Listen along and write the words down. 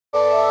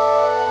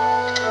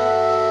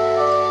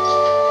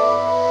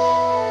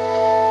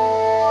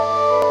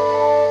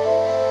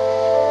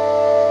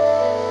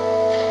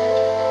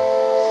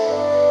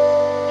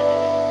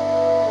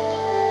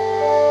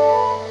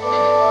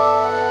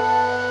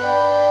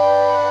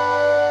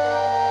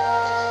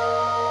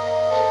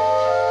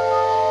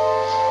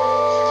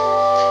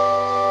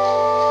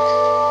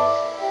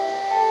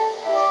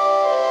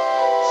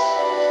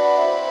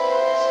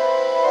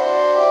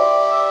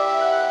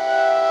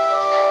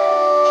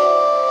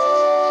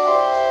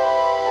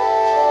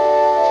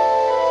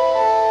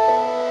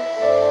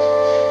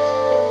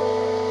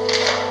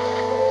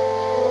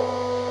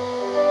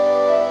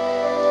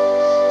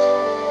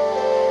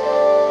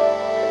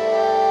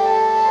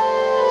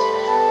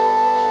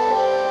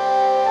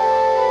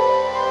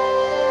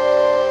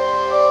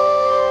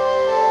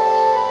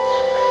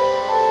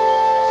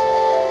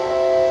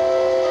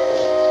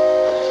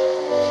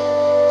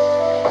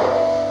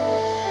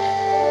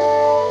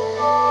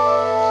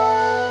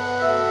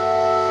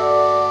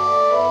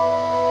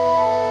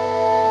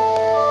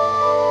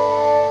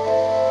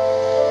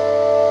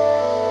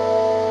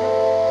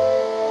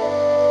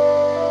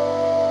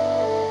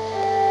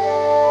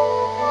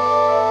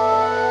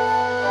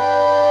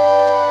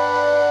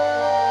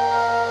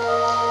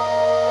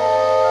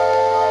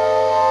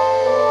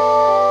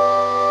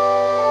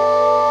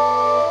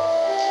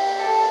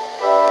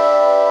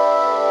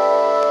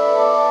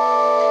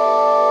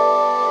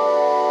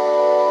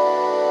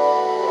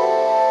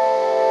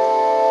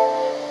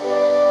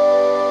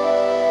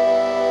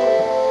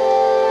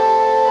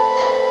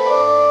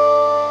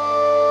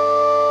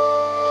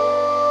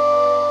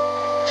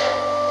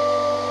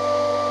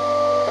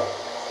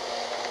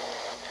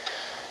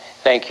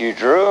Thank you,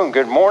 Drew, and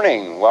good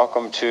morning.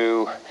 Welcome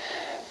to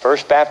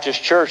First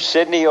Baptist Church,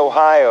 Sidney,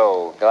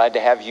 Ohio. Glad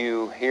to have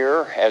you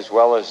here as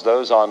well as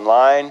those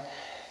online.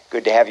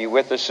 Good to have you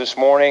with us this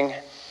morning.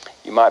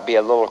 You might be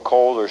a little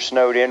cold or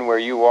snowed in where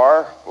you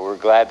are, but we're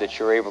glad that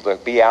you're able to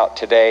be out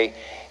today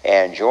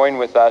and join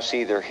with us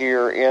either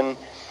here in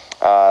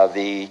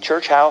the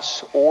church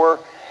house or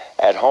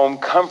at home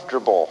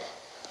comfortable.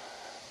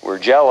 We're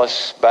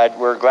jealous, but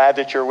we're glad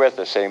that you're with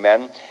us,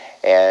 amen.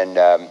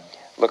 And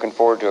looking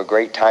forward to a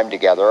great time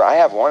together. I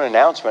have one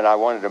announcement I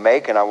wanted to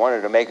make, and I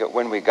wanted to make it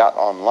when we got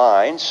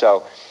online,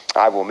 so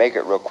I will make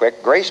it real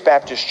quick. Grace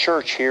Baptist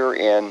Church here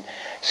in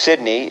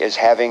Sidney is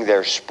having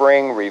their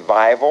spring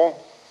revival.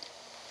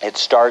 It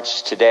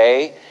starts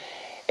today,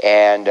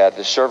 and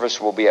the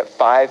service will be at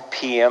 5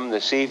 p.m.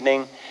 this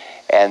evening,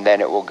 and then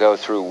it will go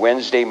through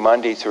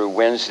Monday through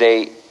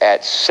Wednesday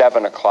at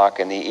 7 o'clock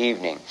in the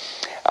evening.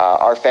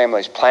 Our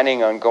family's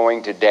planning on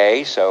going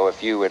today, so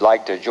if you would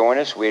like to join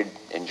us, we'd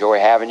enjoy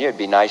having you. It'd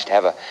be nice to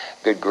have a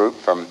good group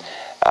from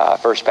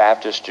First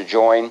Baptist to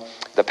join.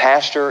 The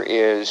pastor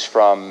is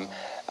from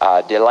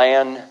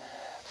DeLand,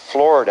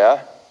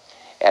 Florida,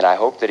 and I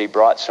hope that he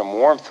brought some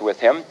warmth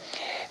with him.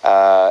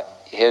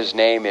 His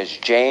name is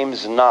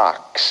James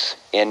Knox,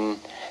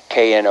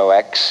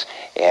 Knox,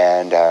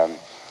 and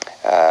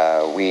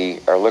we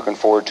are looking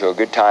forward to a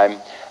good time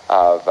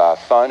of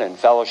fun and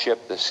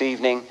fellowship this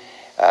evening.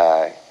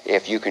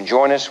 If you can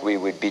join us, we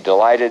would be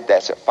delighted.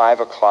 That's at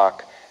 5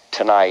 o'clock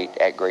tonight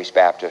at Grace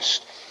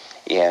Baptist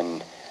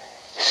in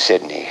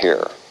Sidney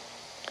here.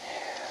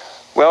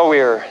 Well, we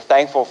are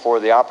thankful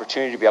for the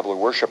opportunity to be able to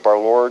worship our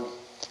Lord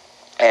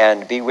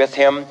and be with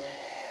Him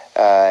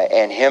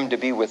and Him to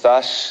be with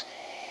us.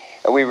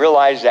 And we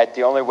realize that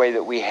the only way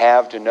that we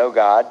have to know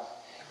God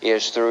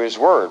is through His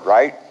Word,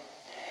 right?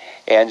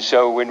 And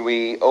so when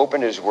we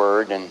open His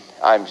Word, and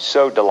I'm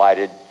so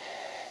delighted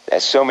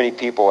that so many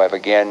people have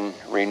again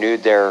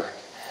renewed their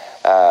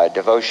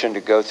devotion to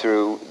go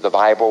through the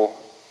Bible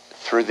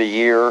through the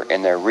year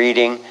in their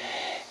reading,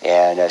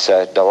 and it's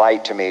a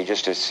delight to me.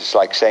 It's just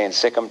like saying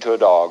sick 'em to a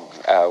dog.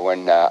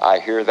 When I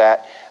hear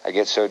that, I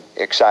get so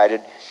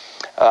excited.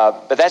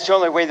 But that's the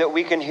only way that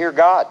we can hear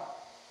God.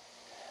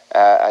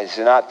 It's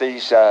not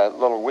these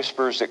little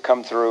whispers that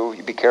come through.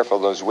 You be careful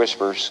of those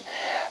whispers.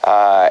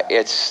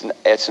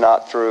 It's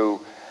not through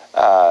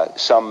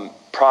some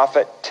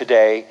prophet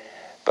today,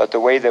 but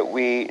the way that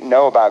we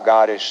know about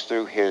God is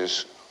through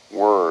His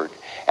Word.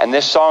 And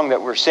this song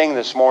that we're singing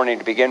this morning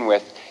to begin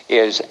with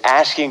is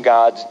asking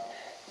God's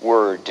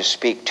Word to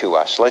speak to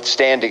us. Let's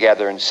stand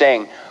together and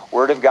sing,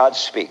 Word of God,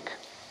 Speak.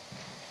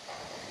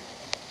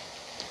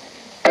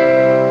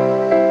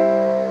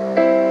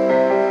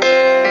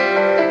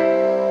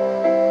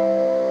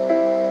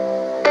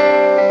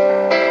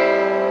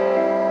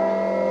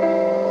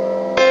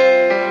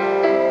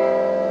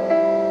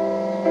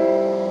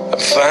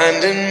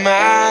 Finding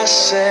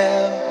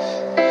myself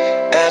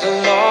at a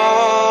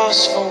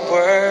loss for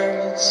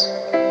words,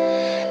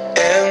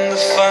 and the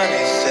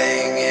funny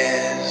thing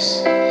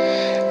is,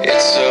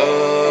 it's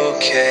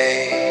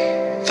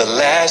okay. The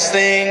last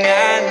thing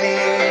I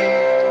need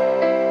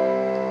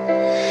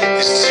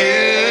is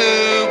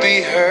to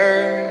be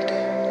heard,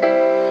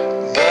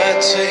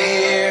 but to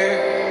hear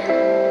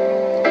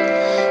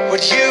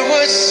what you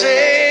would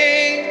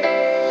say.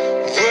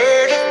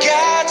 Word of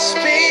God,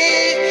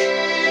 speak.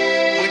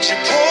 Would you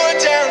pour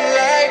down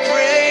like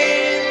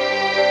rain,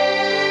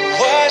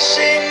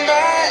 washing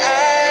my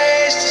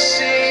eyes to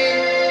see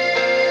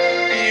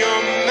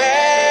your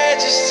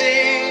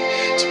majesty,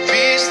 to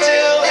be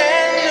still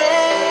and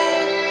know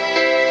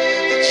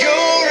that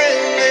you're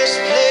in this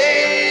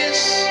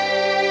place.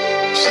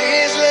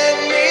 Please let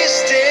me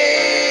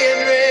stay and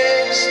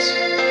rest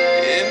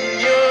in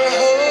your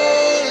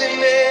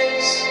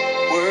holiness.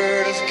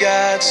 Word of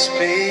God,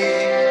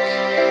 speak.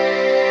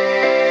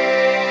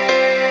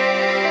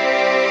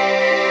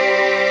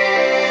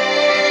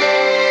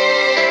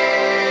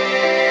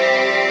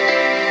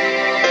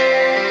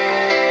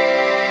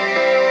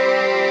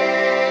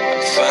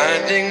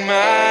 Finding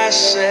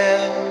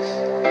myself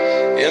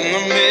in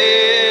the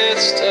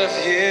midst of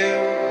you,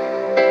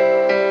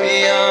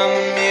 beyond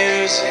the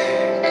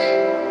music,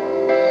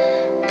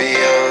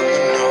 beyond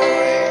the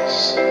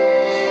noise.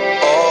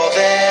 All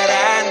that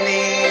I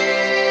need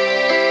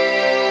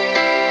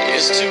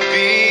is to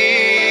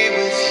be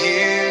with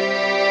you,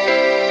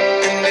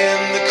 and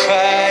in the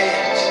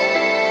quiet,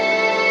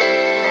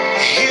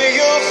 hear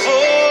your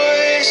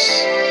voice.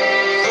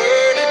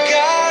 Word of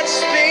God,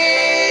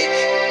 speak.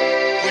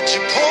 Would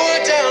you pour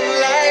down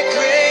like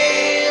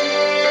rain?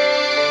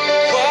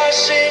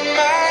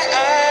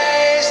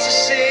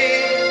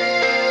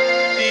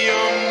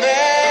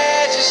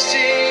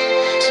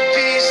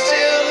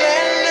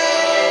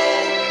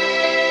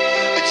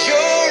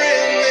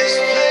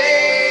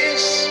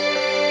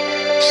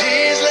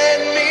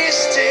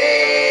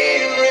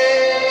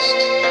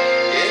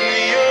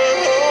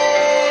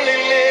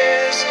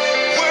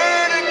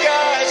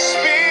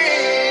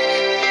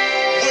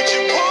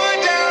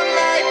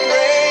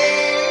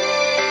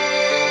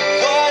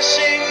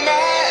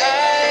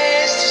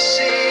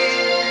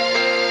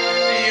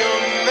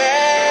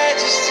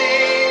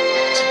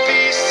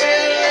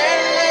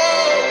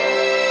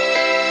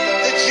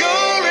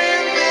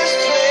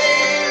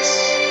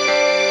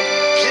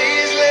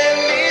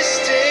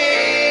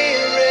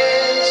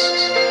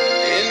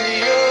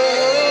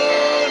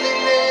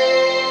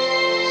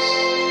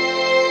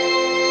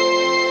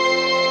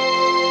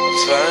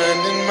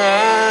 finding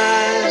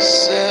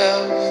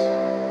myself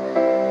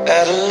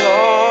at a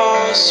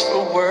loss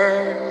for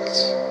words.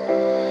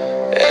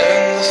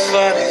 And the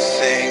funny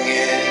thing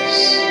is,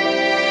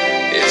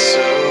 it's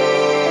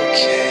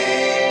okay.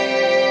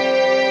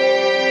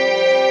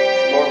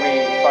 Lord,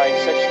 we find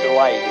such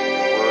delight in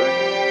your word.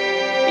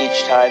 Each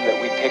time that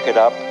we pick it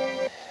up,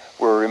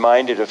 we're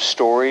reminded of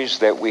stories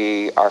that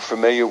we are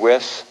familiar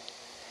with.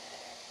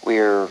 We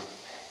are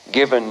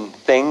given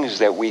things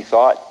that we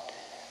thought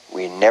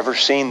we'd never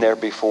seen there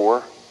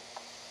before.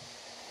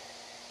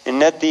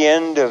 And at the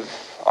end of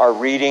our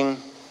reading,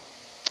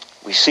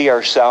 we see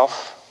ourselves.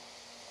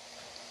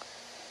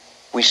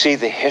 We see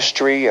the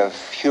history of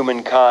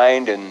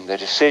humankind and the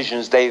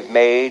decisions they've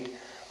made,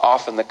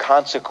 often the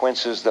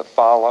consequences that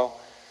follow.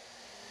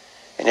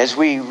 And as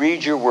we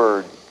read your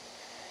word,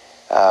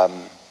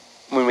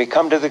 when we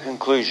come to the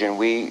conclusion,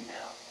 we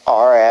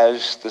are,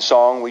 as the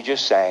song we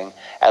just sang,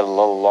 at a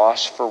little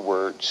loss for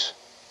words.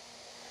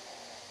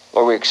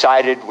 Lord, we're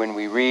excited when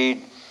we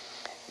read,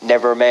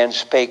 never a man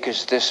spake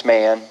as this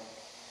man.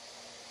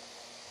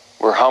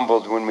 We're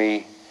humbled when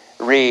we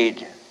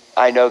read,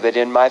 I know that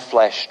in my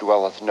flesh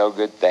dwelleth no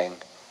good thing.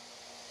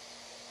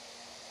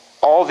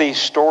 All these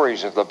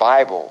stories of the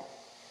Bible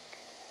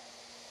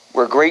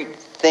where great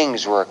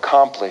things were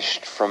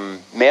accomplished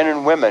from men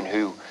and women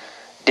who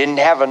didn't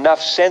have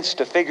enough sense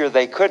to figure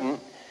they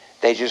couldn't.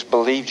 They just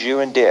believed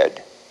you and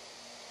did.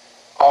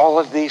 All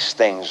of these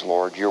things,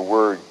 Lord, your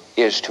word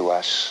is to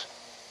us.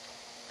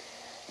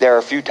 There are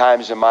a few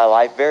times in my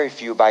life, very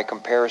few by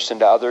comparison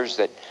to others,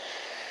 that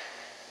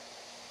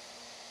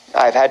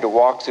I've had to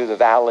walk through the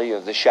valley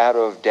of the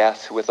shadow of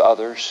death with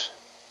others.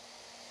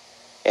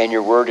 And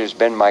your word has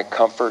been my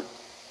comfort.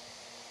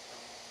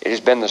 It has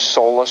been the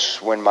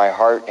solace when my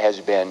heart has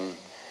been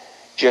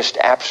just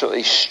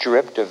absolutely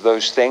stripped of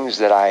those things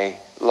that I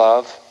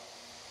love.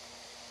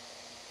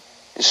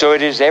 And so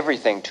it is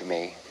everything to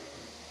me.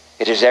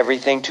 It is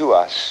everything to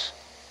us.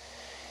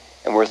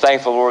 And we're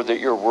thankful, Lord, that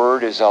your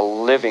word is a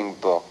living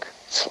book.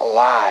 It's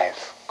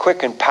alive,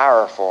 quick and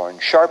powerful,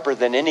 and sharper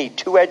than any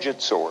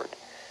two-edged sword.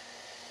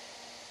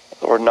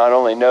 Lord not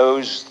only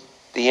knows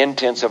the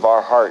intents of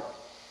our heart,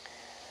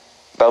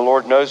 but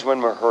Lord knows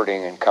when we're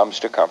hurting and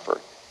comes to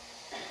comfort.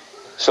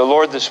 So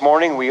Lord, this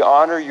morning we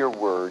honor your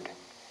word.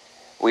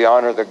 We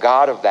honor the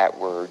God of that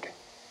word.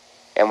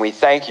 And we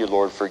thank you,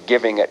 Lord, for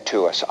giving it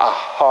to us. A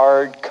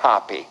hard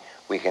copy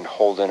we can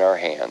hold in our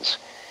hands.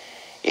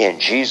 In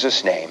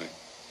Jesus' name,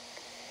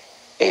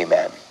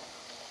 amen.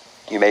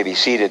 You may be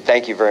seated.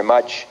 Thank you very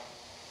much.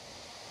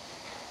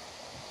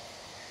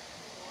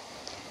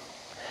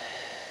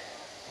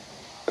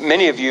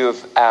 Many of you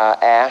have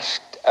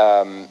asked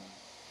on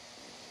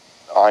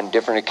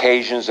different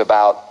occasions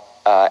about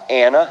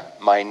Anna,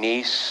 my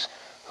niece,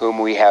 whom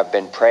we have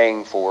been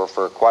praying for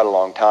quite a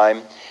long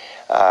time.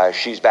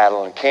 She's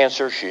battling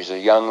cancer. She's a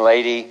young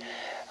lady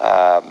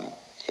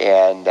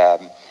and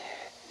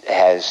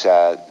has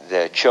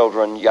the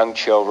children, young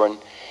children.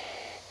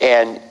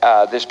 And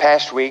this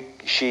past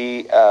week,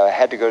 she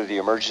had to go to the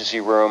emergency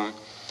room,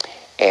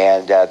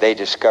 and they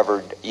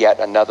discovered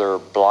yet another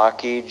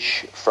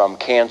blockage from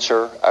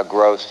cancer, a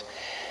growth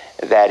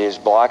that is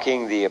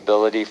blocking the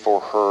ability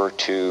for her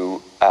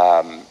to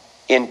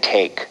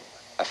intake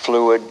a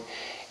fluid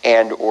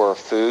and or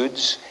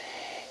foods.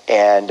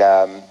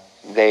 And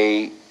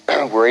they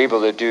were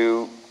able to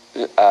do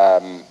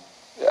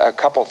a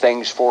couple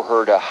things for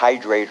her to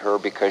hydrate her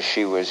because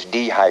she was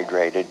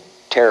dehydrated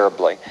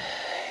terribly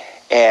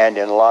and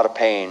in a lot of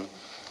pain.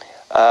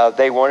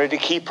 They wanted to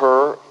keep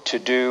her to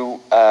do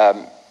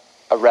a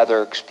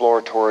rather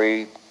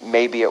exploratory,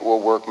 maybe it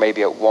will work,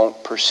 maybe it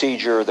won't,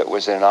 procedure that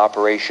was an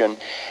operation.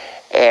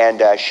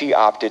 And she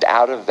opted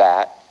out of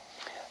that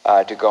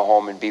to go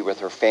home and be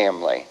with her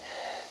family.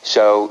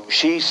 So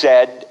she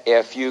said,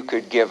 if you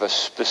could give a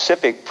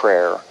specific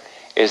prayer,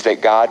 is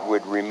that God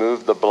would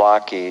remove the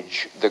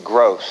blockage, the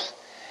growth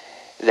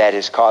that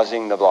is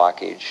causing the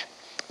blockage,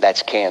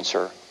 that's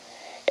cancer.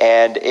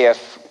 And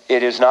if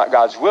it is not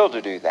God's will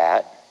to do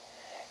that,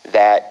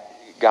 that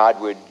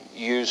God would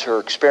use her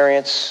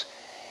experience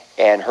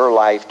and her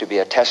life to be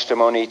a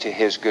testimony to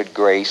his good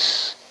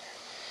grace,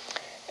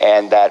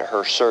 and that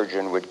her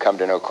surgeon would come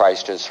to know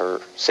Christ as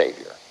her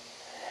Savior.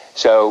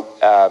 So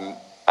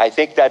I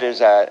think that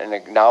is an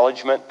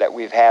acknowledgement that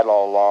we've had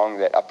all along,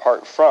 that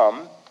apart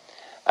from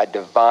a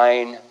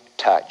divine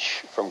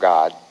touch from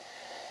God,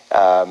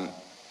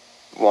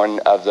 one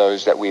of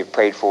those that we've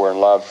prayed for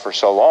and loved for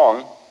so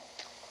long,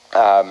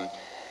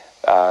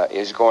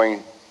 is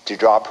going to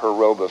drop her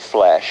robe of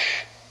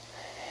flesh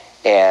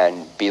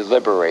and be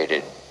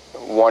liberated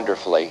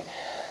wonderfully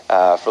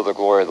for the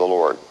glory of the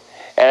Lord.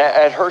 And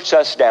it hurts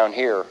us down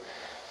here,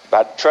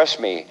 but trust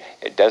me,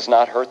 it does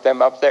not hurt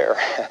them up there.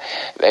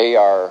 They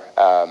are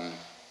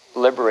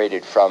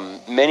liberated from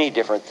many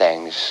different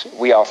things.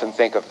 We often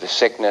think of the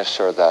sickness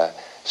or the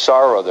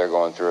sorrow they're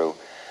going through.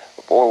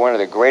 Boy, one of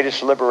the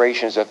greatest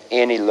liberations of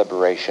any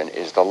liberation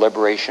is the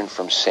liberation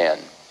from sin.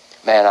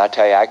 Man, I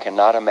tell you, I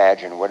cannot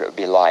imagine what it would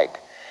be like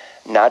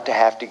not to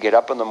have to get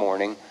up in the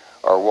morning,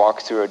 or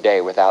walk through a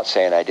day without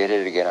saying, I did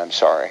it again, I'm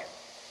sorry.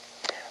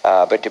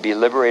 But to be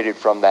liberated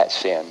from that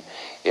sin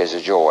is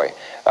a joy.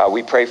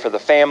 We pray for the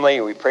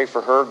family. We pray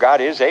for her.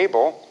 God is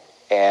able,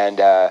 and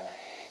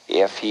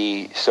if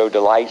he so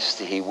delights,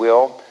 he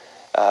will.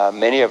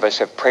 Many of us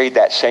have prayed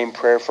that same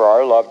prayer for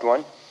our loved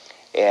one,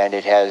 and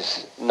it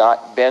has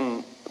not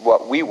been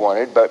what we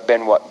wanted, but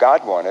been what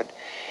God wanted.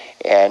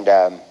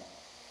 And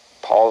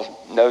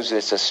Paul knows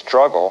it's a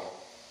struggle,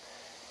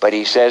 but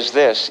he says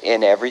this,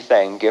 in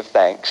everything give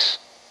thanks,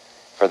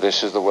 for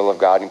this is the will of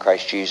God in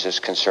Christ Jesus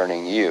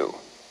concerning you.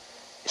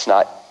 It's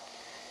not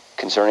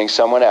concerning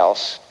someone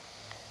else,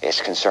 it's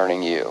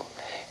concerning you.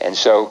 And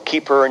so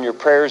keep her in your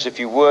prayers if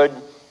you would.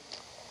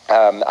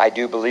 I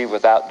do believe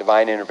without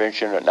divine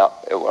intervention it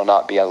will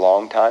not be a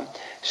long time.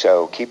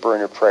 So keep her in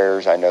your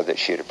prayers. I know that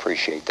she'd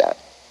appreciate that.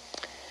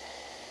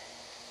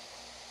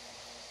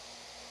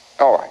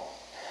 All right.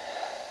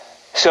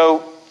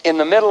 So in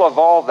the middle of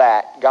all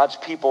that, God's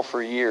people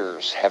for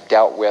years have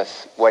dealt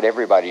with what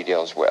everybody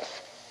deals with.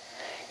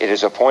 It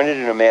is appointed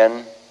in a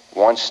man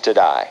once to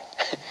die.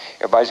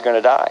 Everybody's going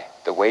to die.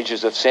 The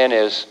wages of sin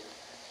is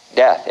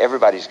death.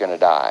 Everybody's going to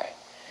die.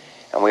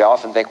 And we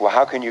often think, well,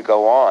 how can you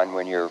go on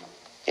when you're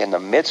in the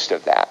midst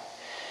of that?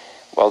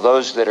 Well,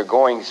 those that are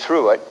going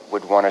through it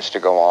would want us to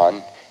go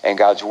on, and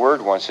God's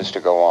word wants us to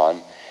go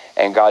on,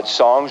 and God's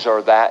songs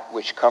are that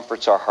which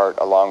comforts our heart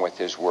along with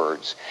his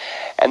words.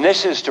 And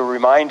this is to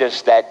remind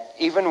us that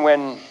even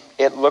when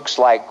it looks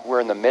like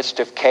we're in the midst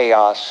of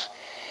chaos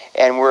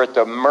and we're at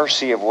the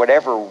mercy of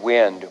whatever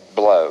wind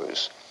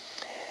blows,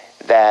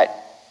 that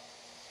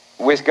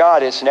with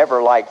God it's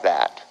never like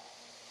that.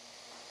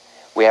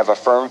 We have a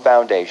firm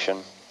foundation,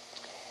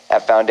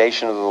 a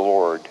foundation of the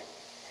Lord.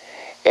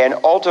 And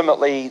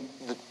ultimately,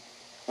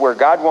 where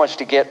God wants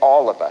to get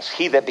all of us,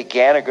 he that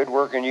began a good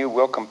work in you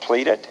will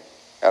complete it.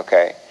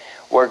 Okay?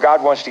 Where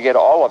God wants to get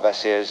all of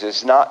us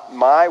is not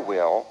my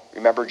will.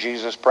 Remember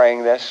Jesus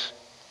praying this?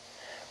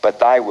 But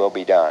thy will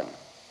be done.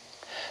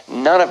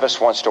 None of us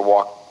wants to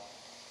walk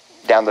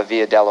down the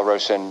Via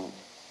Dolorosa and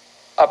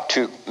up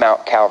to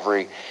Mount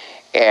Calvary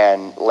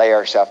and lay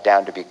ourselves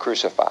down to be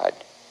crucified.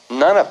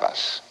 None of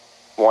us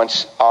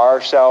wants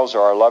ourselves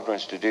or our loved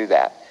ones to do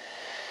that.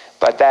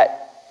 But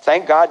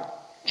thank God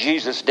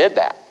Jesus did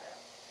that.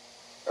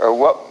 Or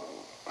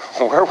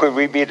where would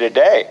we be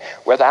today?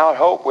 Without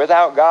hope,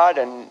 without God,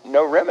 and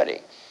no remedy.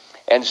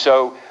 And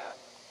so,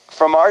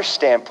 from our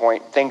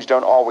standpoint, things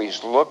don't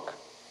always look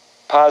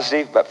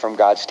positive, but from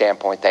God's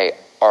standpoint, they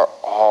are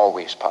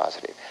always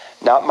positive.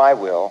 Not my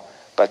will,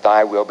 but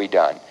thy will be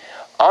done.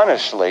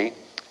 Honestly,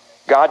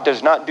 God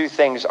does not do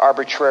things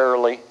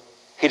arbitrarily.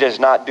 He does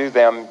not do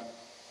them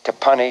to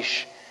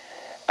punish.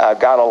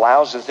 God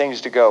allows the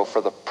things to go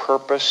for the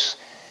purpose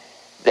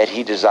that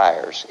he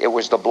desires. It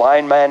was the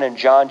blind man in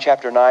John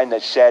chapter 9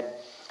 that said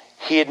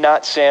he had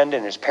not sinned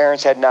and his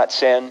parents had not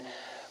sinned,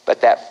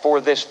 but that for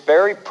this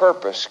very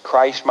purpose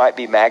Christ might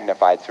be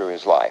magnified through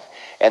his life.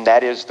 And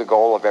that is the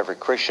goal of every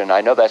Christian. I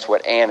know that's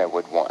what Anna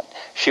would want.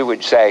 She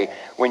would say,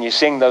 when you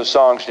sing those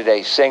songs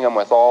today, sing them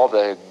with all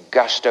the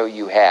gusto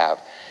you have,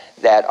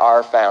 that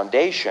our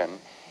foundation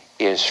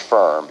is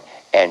firm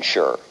and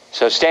sure.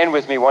 So stand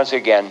with me once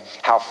again.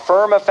 How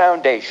firm a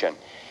foundation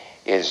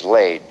is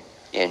laid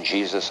in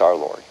Jesus our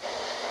Lord.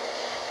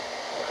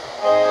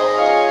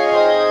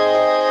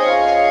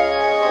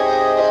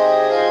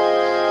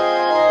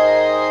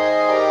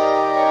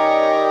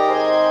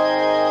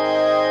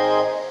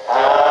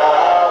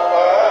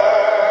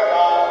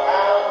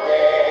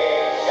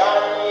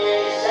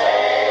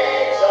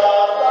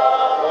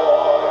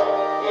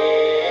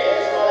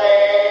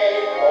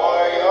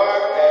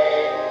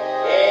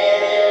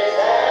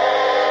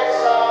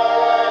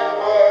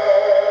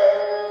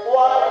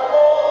 What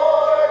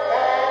more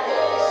can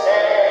he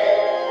say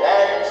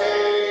than to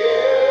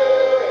you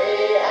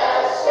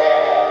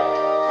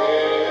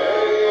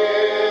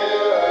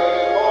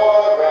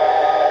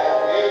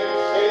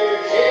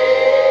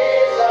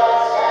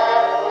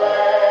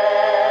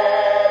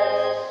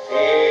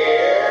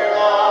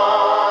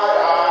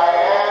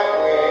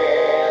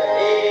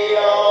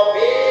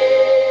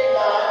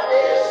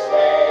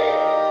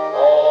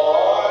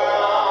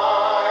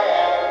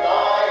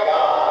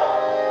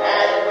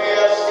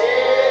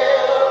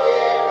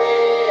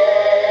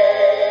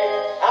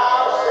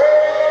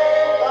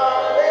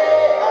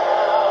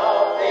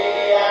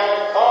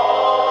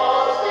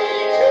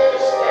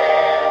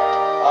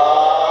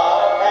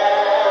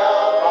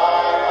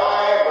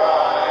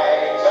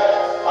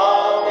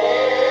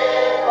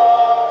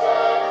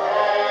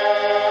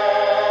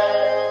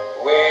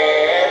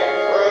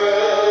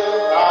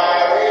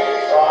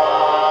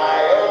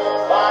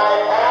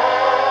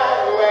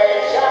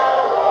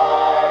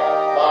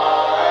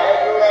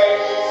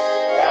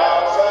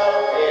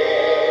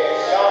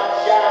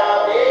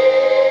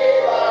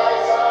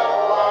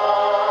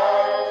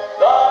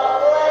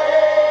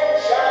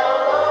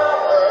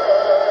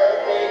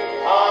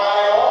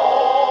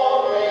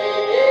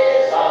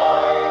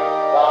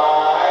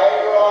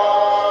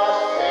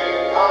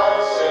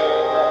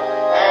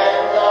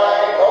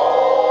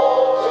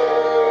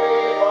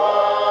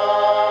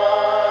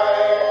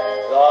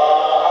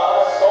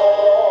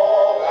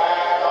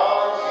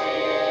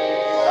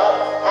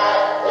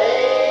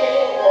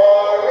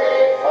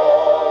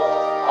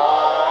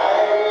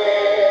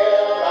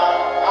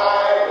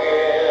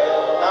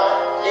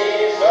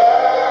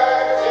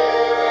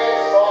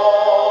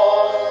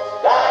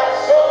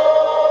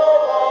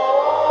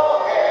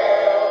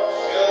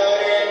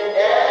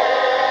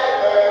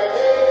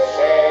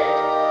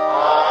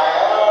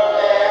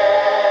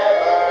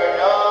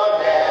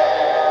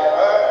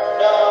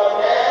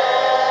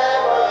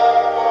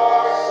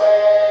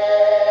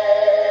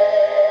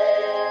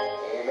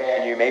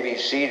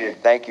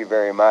Thank you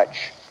very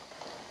much.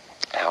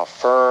 How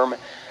firm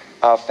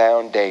a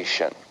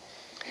foundation.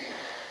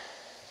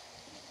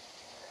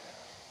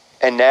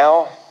 And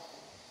now,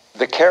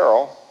 the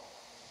carol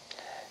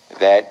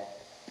that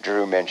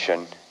Drew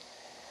mentioned,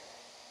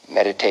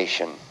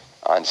 Meditation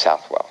on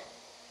Southwell.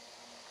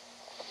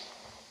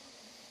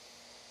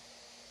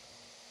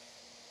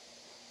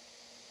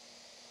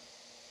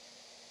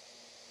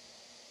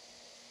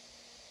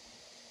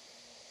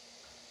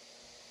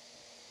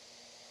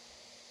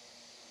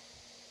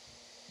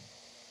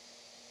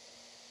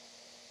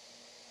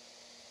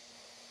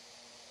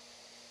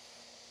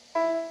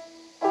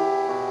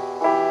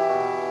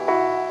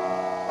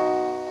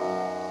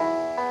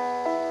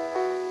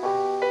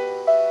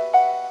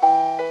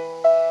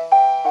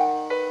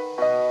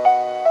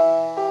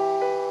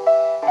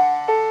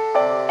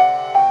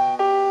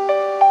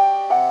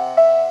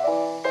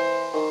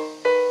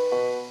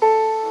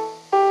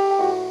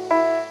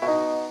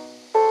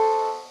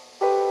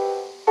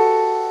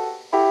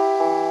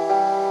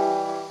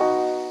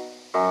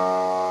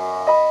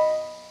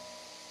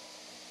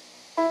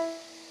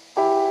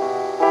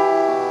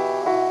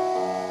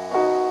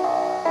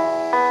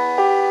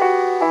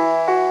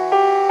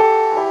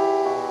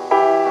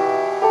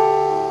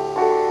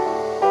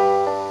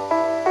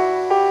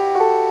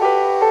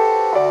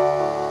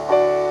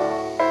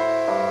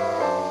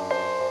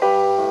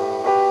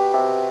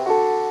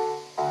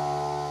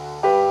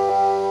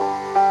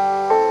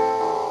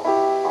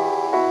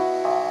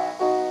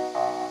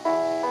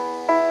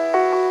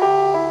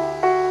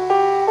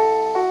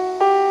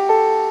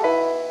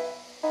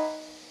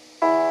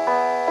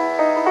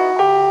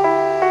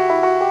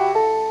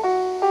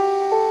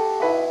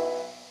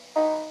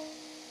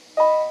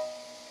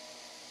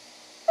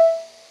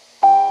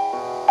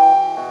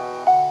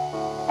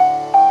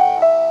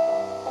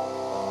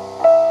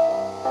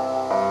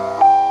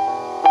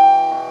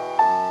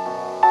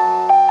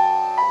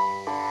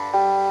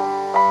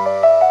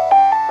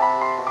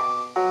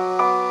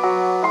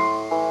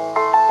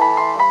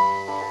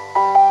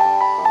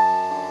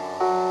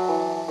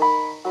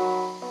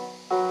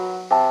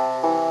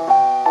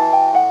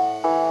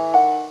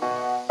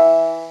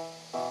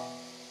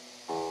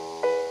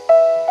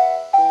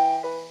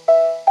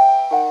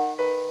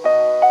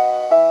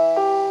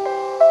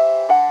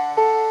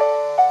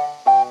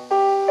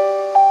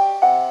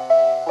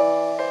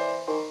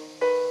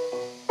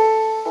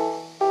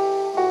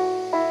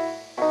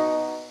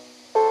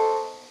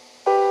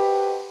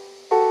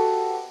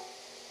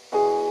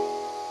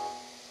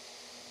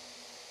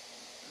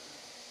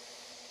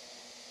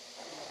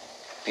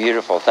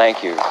 Beautiful.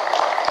 Thank you.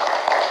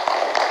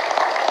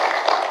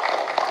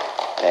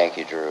 Thank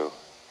you, Drew.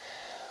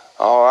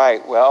 All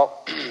right.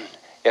 Well,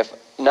 if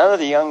none of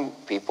the young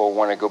people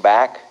want to go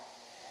back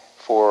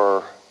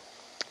for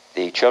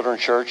the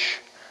children's church,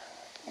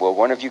 will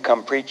one of you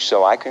come preach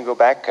so I can go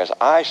back? Because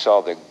I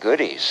saw the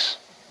goodies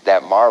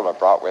that Marla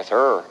brought with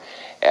her.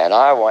 And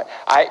I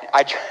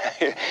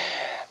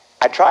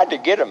tried to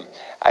get them.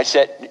 I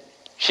said,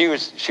 she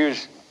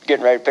was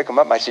getting ready to pick them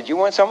up. I said, you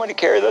want someone to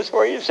carry those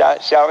for you? So I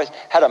always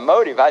had a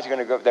motive. I was going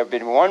to go. There had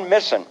been one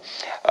missing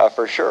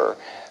for sure.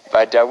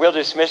 But we'll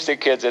dismiss the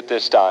kids at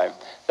this time.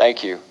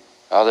 Thank you.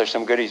 Oh, there's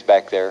some goodies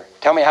back there.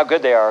 Tell me how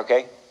good they are,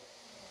 okay?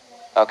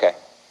 Okay.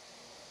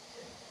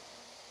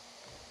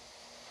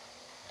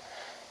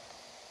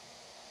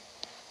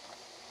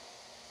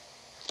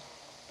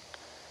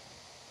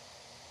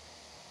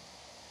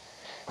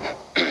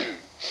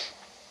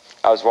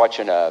 I was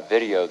watching a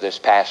video this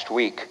past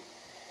week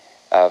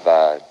of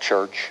a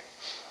church,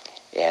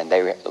 and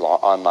they were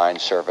online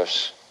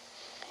service,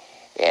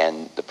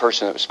 and the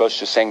person that was supposed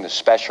to sing the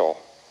special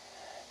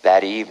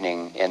that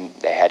evening, and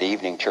they had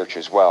evening church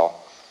as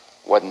well,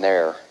 wasn't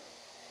there.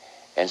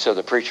 And so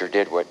the preacher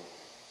did what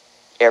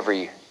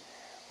every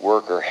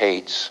worker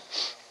hates.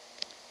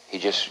 He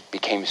just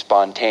became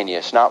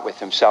spontaneous, not with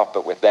himself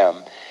but with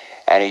them.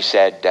 And he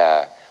said,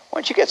 why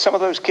don't you get some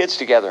of those kids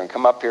together and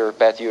come up here?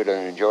 Beth, you would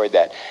have enjoyed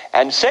that,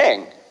 and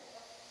sing.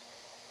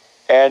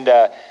 And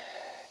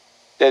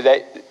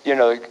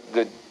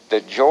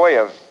the joy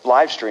of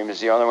live stream is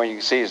the only one you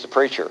can see as the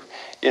preacher.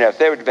 If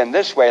they would have been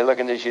this way,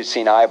 looking at this, you'd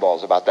seen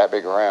eyeballs about that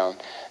big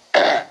around.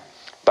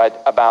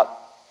 But about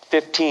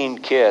 15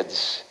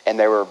 kids, and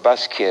they were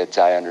bus kids,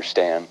 I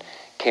understand,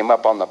 came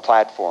up on the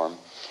platform,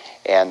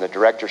 and the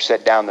director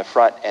sat down the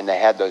front, and they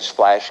had those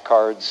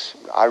flashcards.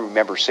 I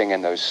remember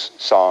singing those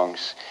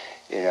songs,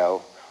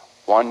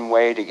 one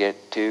way to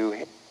get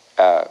to,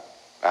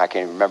 I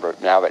can't remember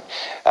it now,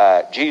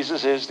 but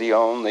Jesus is the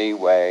only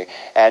way.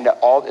 And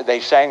they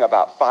sang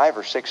about 5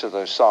 or 6 of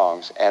those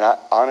songs, and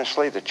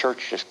honestly, the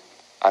church just,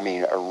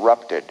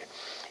 erupted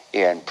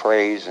in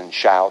praise and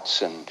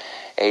shouts and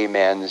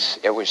amens.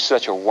 It was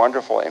such a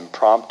wonderful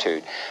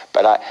impromptu.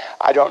 But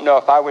I don't know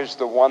if I was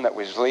the one that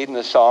was leading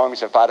the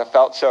songs, if I'd have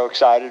felt so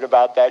excited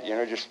about that,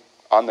 just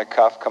on the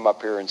cuff, come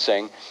up here and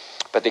sing.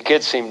 But the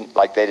kids seemed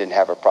like they didn't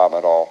have a problem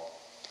at all.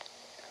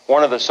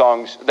 One of the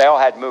songs, they all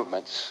had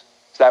movements,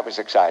 so that was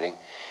exciting.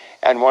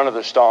 And one of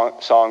the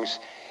songs,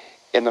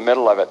 in the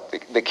middle of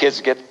it, the kids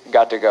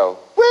got to go,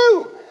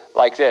 woo,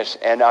 like this.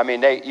 And I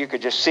mean, you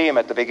could just see them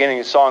at the beginning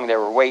of the song. They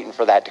were waiting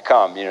for that to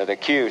come, the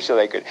cue, so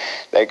they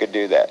could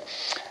do that.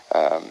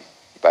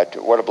 But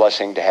what a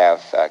blessing to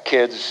have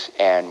kids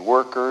and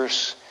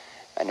workers.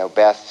 I know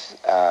Beth,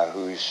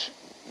 who's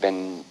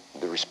been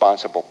the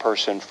responsible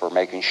person for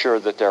making sure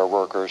that there are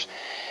workers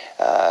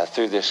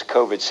through this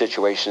COVID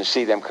situation.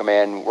 See them come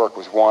in, work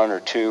with 1 or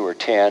 2 or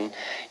 10.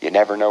 You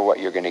never know what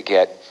you're going to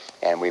get,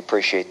 and we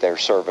appreciate their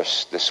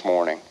service this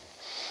morning.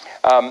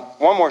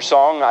 One more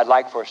song I'd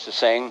like for us to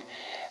sing.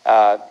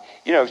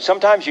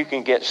 Sometimes you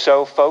can get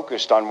so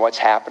focused on what's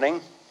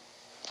happening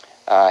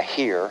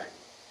here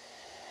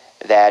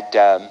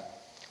that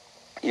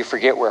you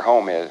forget where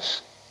home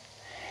is.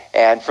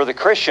 And for the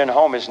Christian,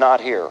 home is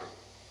not here.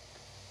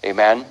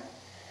 Amen?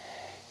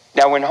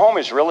 Now, when home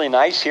is really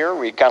nice here,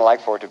 we kind of like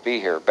for it to be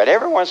here. But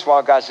every once in a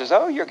while, God says,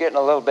 oh, you're getting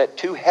a little bit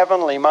too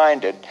heavenly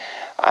minded.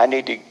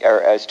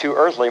 As too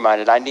earthly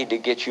minded. I need to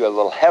get you a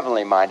little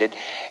heavenly minded.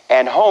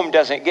 And home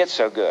doesn't get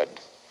so good.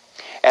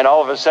 And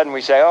all of a sudden we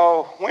say,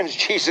 oh, when's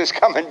Jesus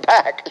coming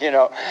back?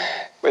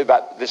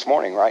 About this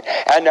morning, right?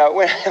 And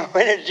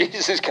when is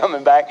Jesus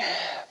coming back?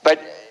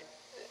 But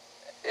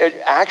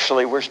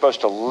actually, we're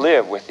supposed to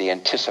live with the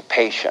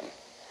anticipation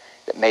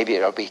that maybe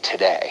it'll be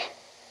today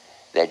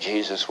that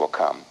Jesus will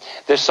come.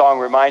 This song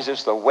reminds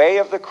us the way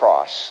of the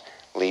cross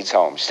leads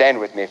home. Stand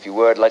with me if you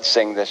would. Let's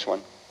sing this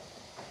one.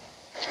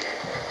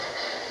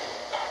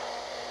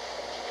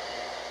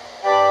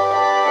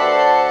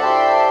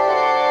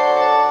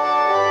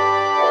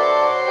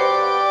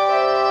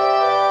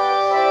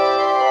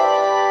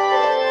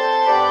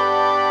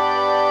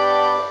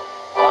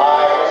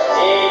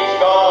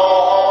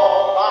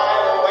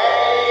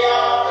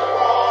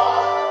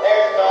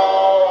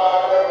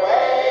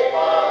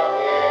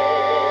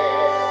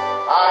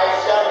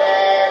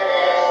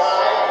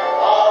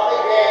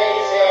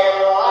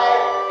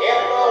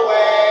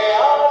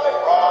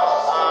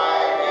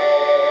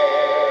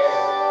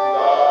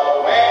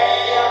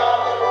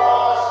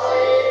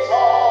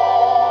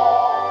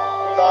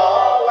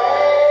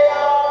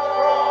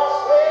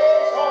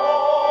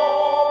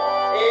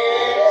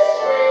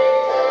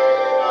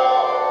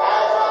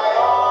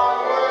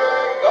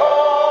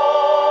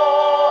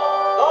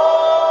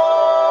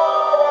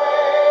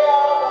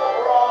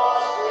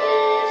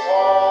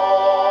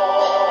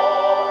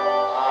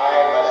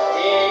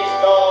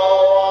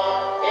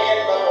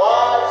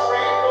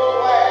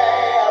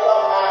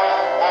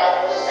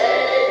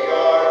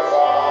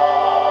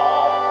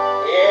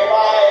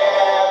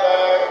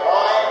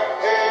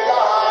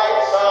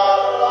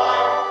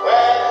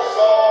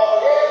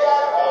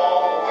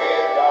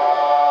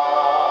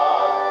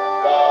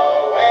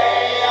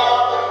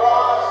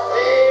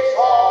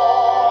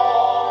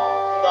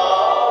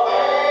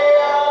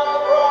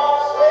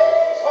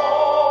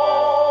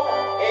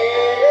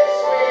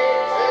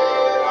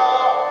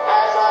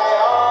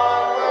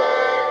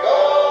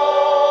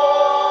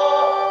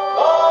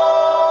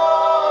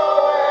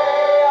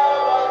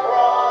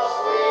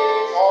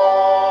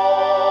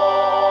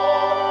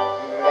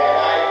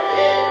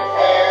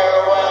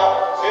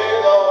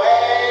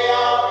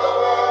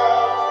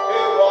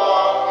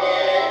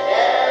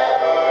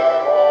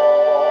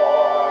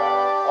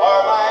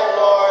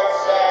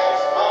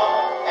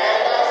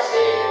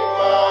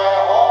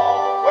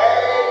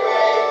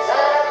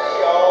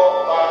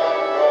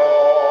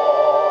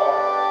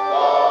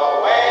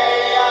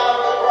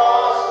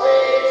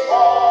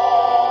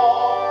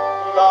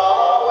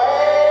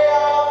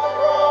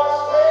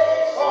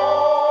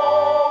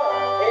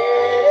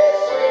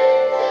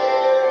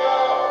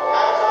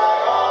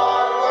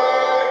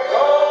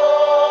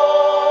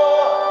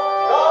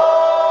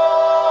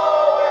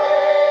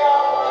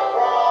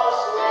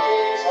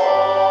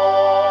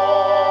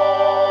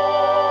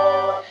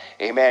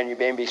 Amen. You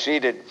may be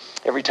seated.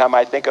 Every time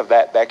I think of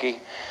that, Becky,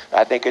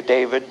 I think of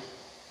David.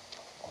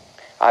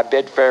 I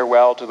bid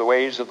farewell to the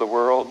ways of the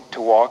world,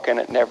 to walk in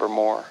it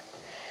nevermore,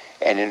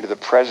 and into the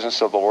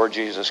presence of the Lord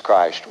Jesus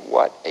Christ.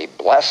 What a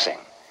blessing.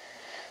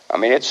 I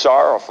mean, it's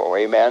sorrowful,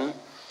 amen,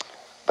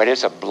 but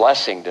it's a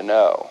blessing to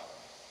know.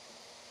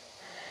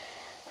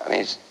 I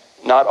mean,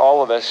 not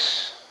all of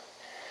us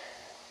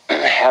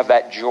have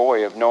that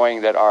joy of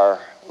knowing that our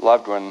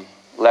loved one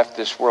left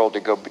this world to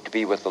go to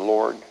be with the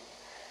Lord.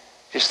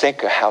 Just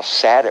think of how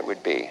sad it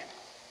would be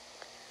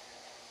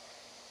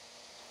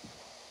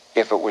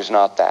if it was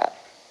not that.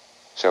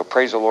 So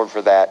praise the Lord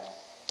for that.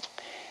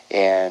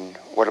 And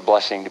what a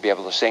blessing to be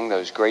able to sing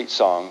those great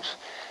songs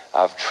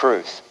of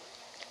truth.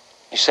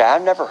 You say,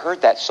 I've never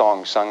heard that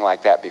song sung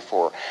like that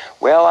before.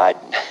 Well,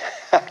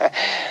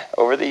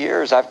 over the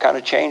years, I've kind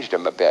of changed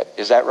them a bit.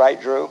 Is that right,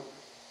 Drew?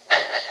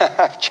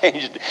 I've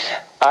changed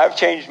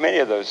many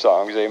of those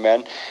songs,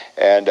 amen.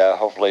 And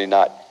hopefully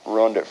not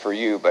ruined it for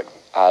you, but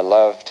I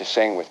love to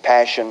sing with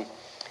passion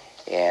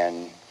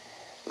and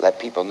let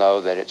people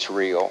know that it's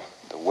real.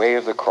 The way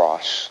of the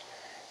cross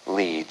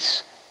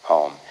leads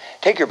home.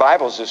 Take your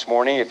Bibles this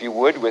morning, if you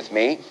would, with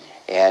me,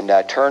 and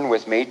turn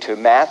with me to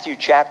Matthew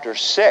chapter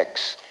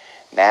 6.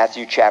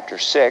 Matthew chapter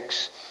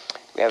 6.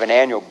 We have an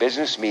annual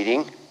business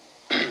meeting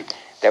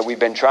that we've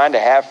been trying to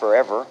have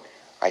forever.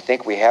 I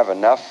think we have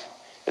enough.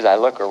 As I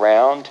look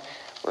around,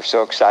 we're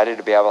so excited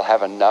to be able to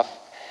have enough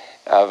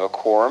of a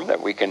quorum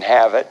that we can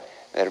have it.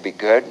 That'll be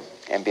good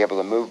and be able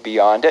to move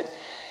beyond it.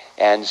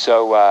 And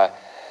so,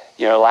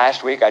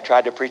 last week I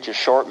tried to preach a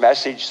short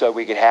message so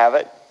we could have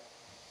it,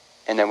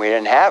 and then we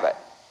didn't have it.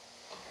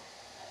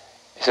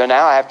 So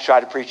now I have to try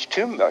to preach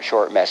 2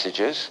 short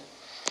messages,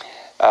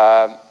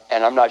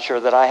 and I'm not sure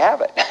that I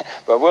have it,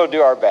 but we'll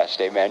do our best,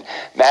 amen.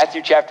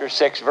 Matthew chapter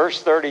 6,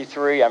 verse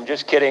 33. I'm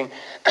just kidding.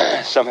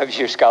 Some of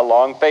you have got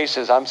long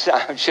faces. I'm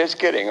just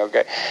kidding,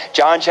 okay?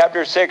 John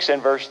chapter 6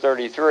 and verse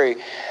 33.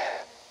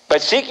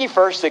 But seek ye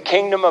first the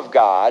kingdom of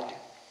God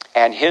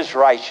and his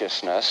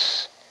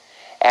righteousness,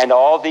 and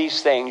all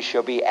these things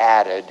shall be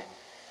added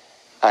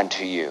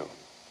unto you.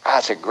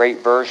 That's a great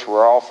verse.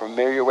 We're all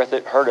familiar with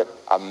it, heard it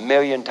a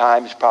million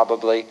times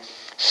probably.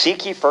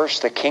 Seek ye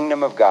first the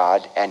kingdom of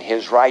God and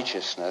his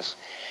righteousness,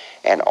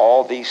 and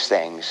all these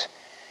things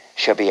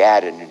shall be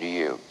added unto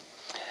you.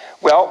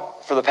 Well,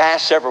 for the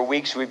past several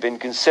weeks, we've been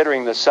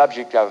considering the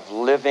subject of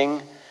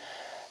living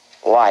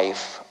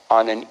life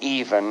on an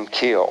even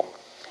keel.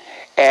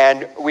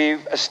 And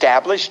we've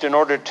established, in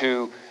order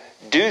to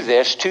do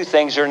this, 2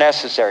 things are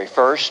necessary.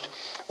 First,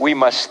 we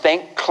must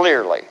think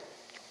clearly.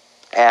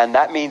 And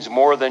that means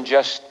more than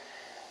just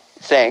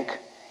think.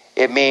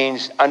 It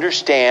means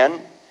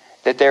understand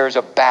that there is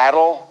a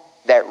battle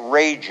that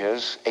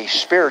rages, a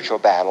spiritual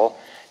battle,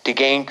 to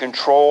gain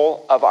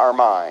control of our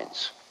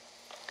minds.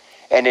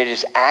 And it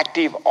is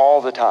active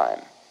all the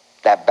time,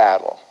 that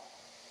battle.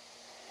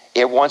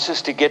 It wants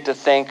us to get to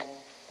think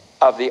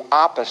of the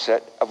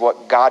opposite of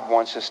what God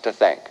wants us to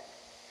think.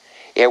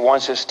 It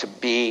wants us to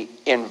be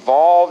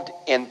involved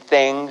in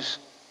things,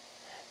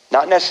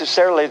 not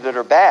necessarily that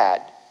are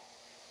bad,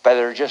 but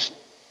that are just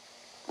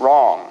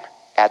wrong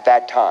at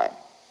that time.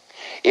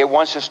 It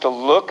wants us to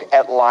look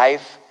at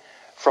life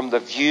from the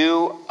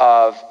view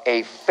of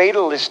a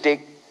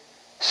fatalistic,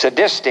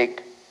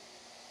 sadistic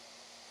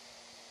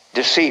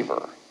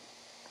deceiver,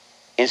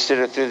 instead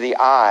of through the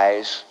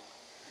eyes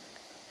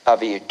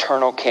of the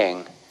eternal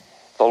King,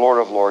 the Lord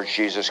of Lords,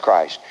 Jesus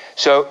Christ.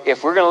 So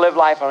if we're going to live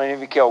life on an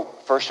even keel,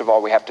 first of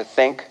all, we have to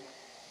think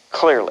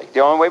clearly.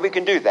 The only way we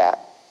can do that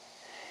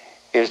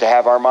is to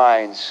have our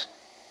minds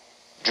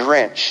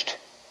drenched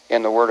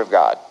in the Word of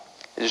God.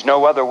 There's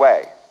no other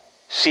way.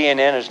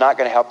 CNN is not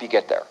going to help you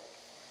get there.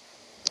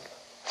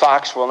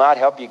 Fox will not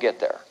help you get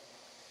there.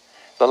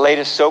 The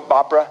latest soap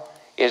opera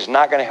is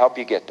not going to help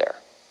you get there.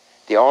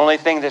 The only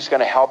thing that's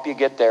going to help you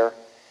get there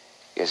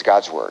is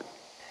God's Word.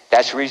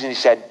 That's the reason he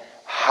said,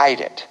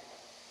 hide it.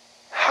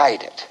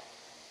 Hide it.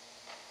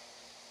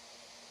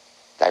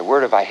 Thy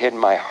word have I hid in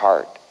my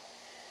heart,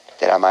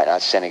 that I might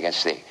not sin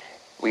against thee.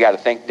 We got to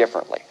think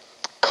differently,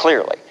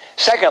 clearly.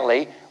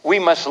 Secondly, we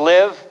must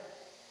live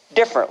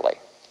differently.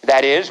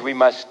 That is, we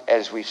must,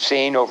 as we've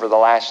seen over the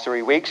last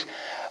 3 weeks,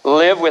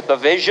 live with a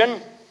vision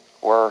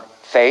or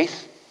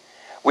faith.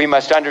 We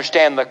must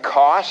understand the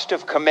cost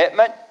of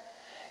commitment.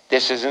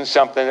 This isn't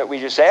something that we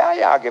just say, oh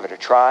yeah, I'll give it a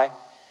try.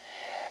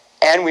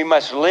 And we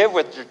must live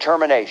with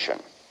determination.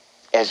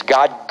 As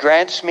God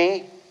grants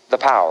me the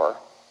power,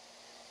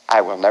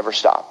 I will never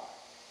stop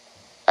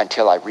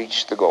until I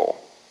reach the goal.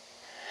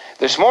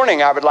 This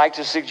morning, I would like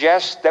to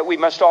suggest that we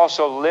must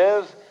also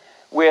live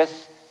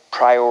with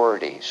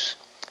priorities.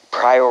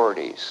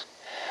 Priorities.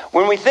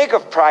 When we think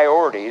of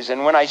priorities,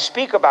 and when I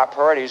speak about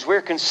priorities,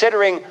 we're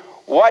considering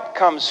what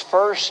comes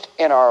first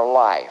in our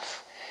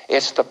life.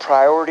 It's the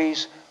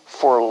priorities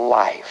for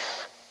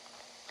life.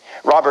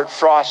 Robert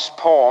Frost's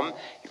poem,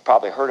 you've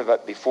probably heard of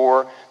it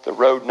before, The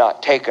Road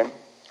Not Taken,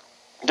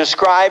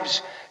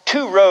 describes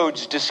 2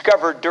 roads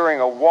discovered during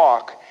a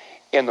walk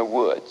in the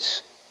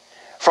woods.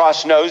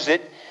 Frost knows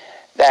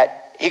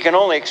that he can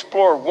only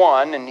explore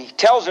one, and he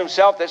tells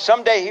himself that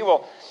someday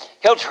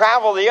he'll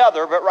travel the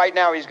other, but right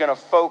now he's going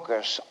to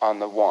focus on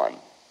the one.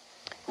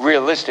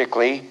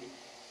 Realistically,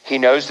 he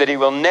knows that he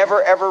will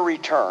never ever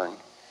return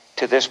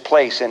to this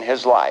place in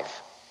his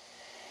life.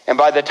 And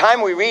by the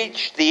time we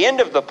reach the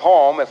end of the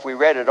poem, if we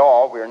read it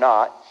all, we're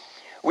not,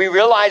 we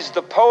realize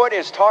the poet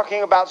is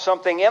talking about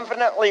something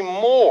infinitely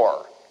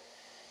more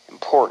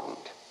important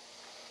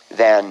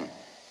than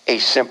a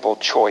simple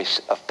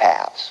choice of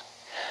paths.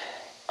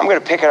 I'm going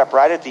to pick it up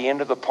right at the end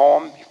of the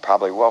poem. You're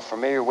probably well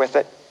familiar with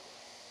it.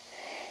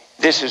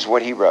 This is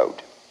what he wrote.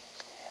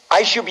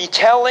 I shall be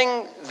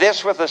telling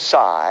this with a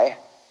sigh,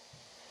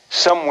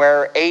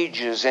 somewhere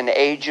ages and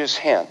ages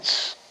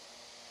hence.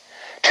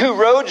 2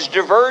 roads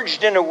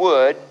diverged in a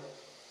wood,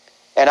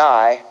 and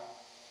I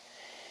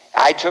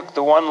took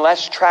the one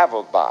less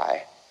traveled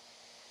by,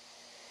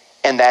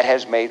 and that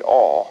has made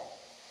all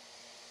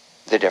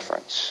the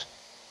difference.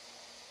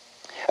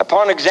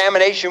 Upon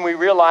examination, we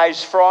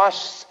realize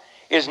Frost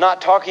is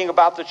not talking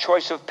about the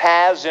choice of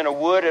paths in a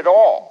wood at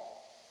all,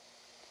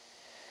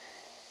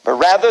 but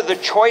rather the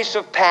choice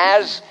of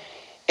paths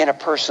in a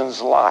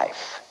person's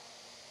life.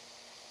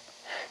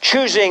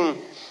 Choosing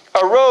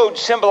a road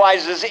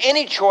symbolizes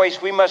any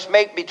choice we must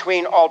make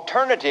between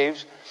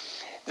alternatives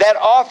that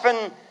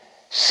often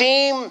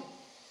seem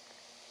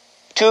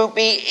to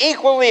be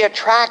equally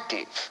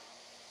attractive,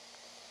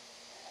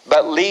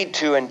 but lead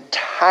to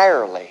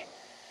entirely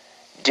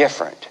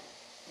different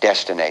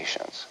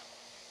destinations.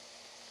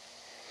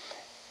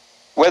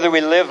 Whether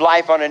we live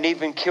life on an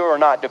even keel or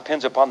not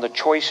depends upon the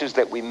choices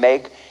that we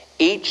make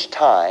each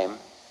time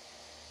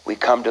we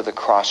come to the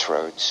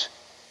crossroads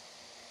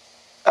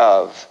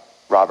of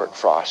Robert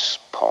Frost's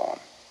poem.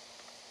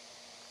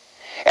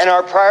 And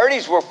our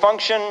priorities will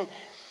function,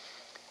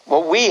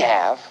 what we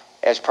have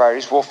as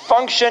priorities will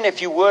function,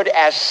 if you would,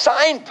 as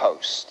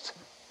signposts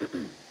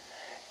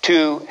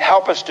to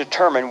help us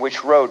determine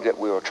which road that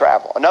we will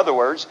travel. In other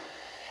words,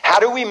 how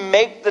do we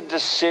make the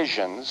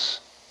decisions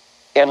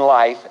in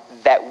life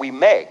that we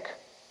make?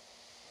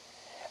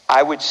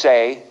 I would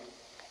say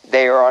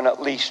they are on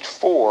at least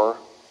 4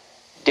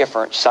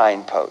 different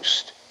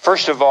signposts.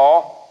 First of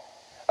all,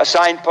 a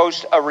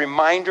signpost, a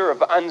reminder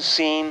of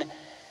unseen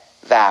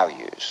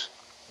values.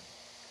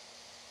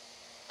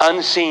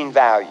 Unseen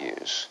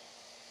values.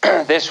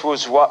 This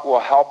was what will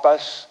help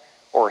us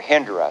or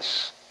hinder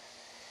us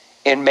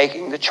in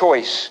making the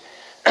choice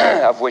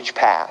of which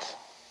path.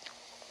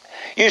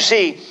 You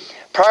see,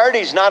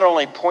 priorities not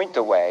only point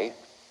the way,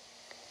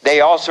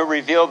 they also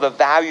reveal the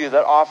value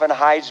that often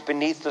hides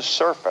beneath the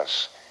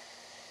surface,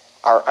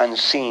 our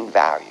unseen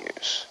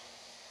values.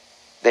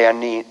 They are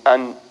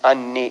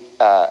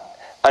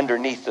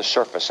underneath the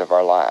surface of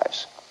our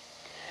lives.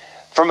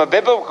 From a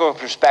biblical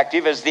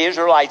perspective, as the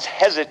Israelites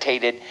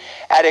hesitated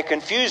at a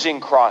confusing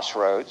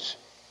crossroads,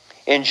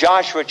 in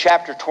Joshua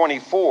chapter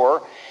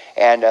 24,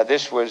 and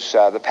this was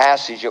the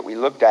passage that we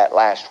looked at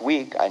last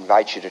week. I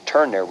invite you to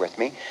turn there with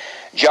me.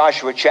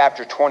 Joshua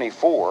chapter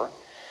 24.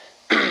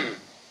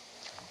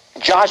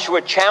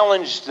 Joshua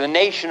challenged the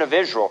nation of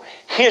Israel,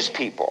 his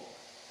people,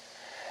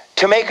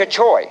 to make a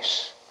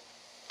choice.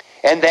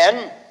 And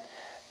then,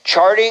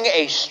 charting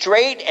a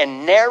straight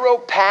and narrow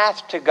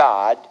path to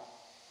God,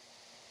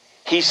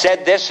 he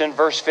said this in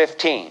verse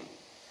 15.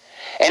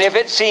 And if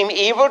it seem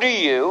evil to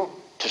you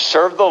to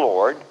serve the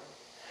Lord,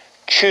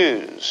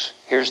 choose.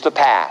 Here's the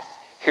path.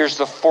 Here's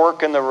the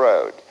fork in the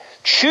road.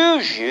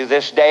 Choose you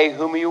this day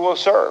whom you will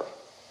serve.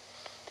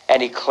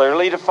 And he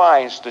clearly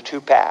defines the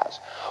 2 paths.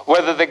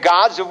 Whether the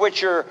gods of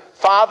which your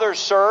fathers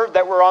served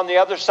that were on the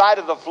other side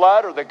of the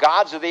flood, or the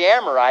gods of the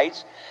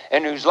Amorites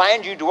in whose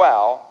land you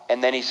dwell.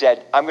 And then he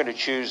said, I'm going to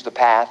choose the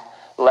path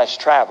less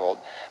traveled.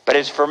 But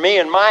as for me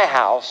and my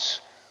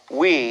house,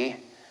 we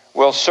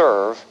will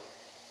serve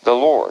the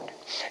Lord.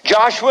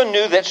 Joshua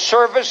knew that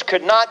service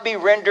could not be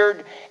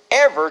rendered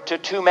ever to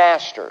 2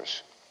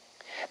 masters,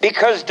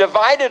 because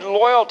divided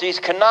loyalties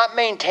cannot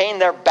maintain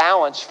their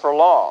balance for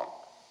long.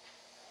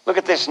 Look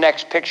at this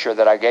next picture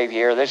that I gave you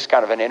here. This is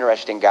kind of an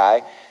interesting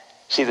guy.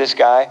 See this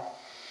guy?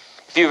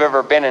 If you've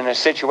ever been in a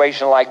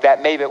situation like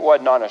that, maybe it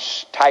wasn't on a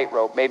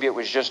tightrope. Maybe it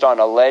was just on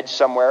a ledge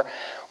somewhere.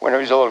 When we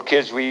was little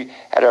kids, we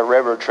had a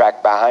railroad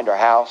track behind our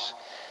house.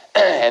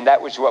 And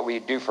that was what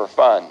we'd do for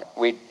fun.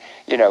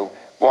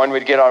 One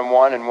would get on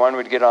one and one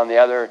would get on the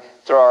other,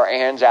 throw our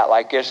hands out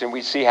like this, and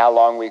we'd see how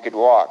long we could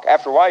walk.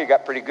 After a while, you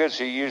got pretty good,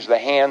 so you used the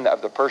hand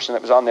of the person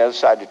that was on the other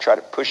side to try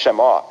to push them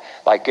off,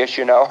 like this,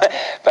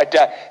 But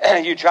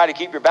you try to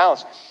keep your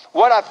balance.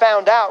 What I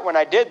found out when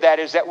I did that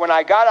is that when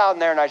I got out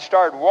there and I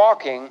started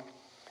walking,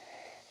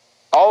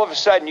 all of a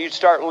sudden you'd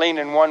start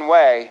leaning one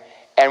way,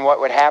 and what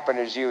would happen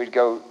is you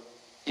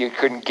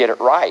couldn't get it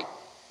right,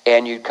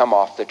 and you'd come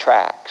off the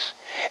tracks.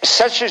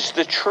 Such is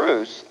the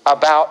truth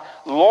about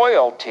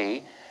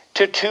loyalty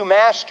to 2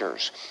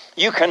 masters.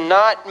 You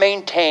cannot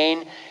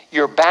maintain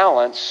your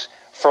balance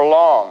for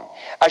long.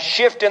 A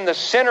shift in the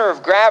center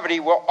of gravity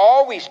will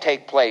always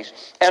take place,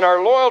 and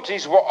our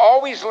loyalties will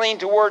always lean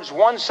towards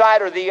one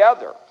side or the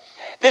other.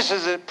 This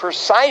is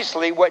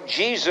precisely what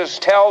Jesus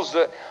tells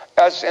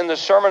us in the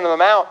Sermon on the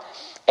Mount.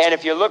 And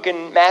if you look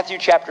in Matthew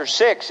chapter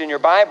 6 in your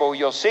Bible,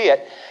 you'll see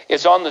it.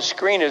 It's on the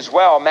screen as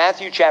well.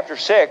 Matthew chapter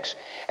 6.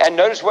 And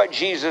notice what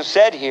Jesus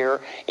said here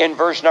in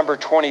verse number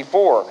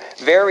 24.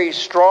 Very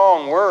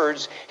strong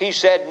words. He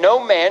said,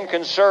 no man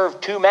can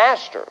serve 2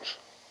 masters.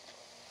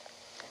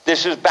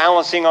 This is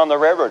balancing on the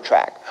railroad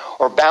track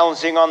or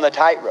balancing on the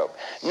tightrope.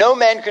 No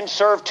man can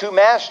serve 2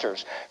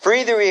 masters. For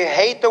either he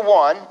hate the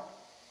one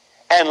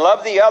and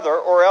love the other,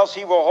 or else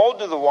he will hold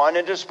to the one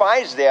and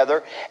despise the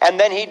other. And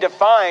then he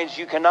defines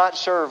you cannot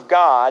serve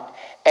God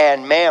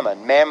and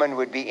mammon. Mammon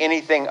would be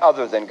anything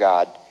other than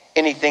God,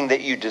 anything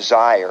that you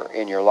desire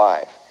in your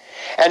life.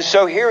 And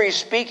so here he's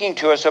speaking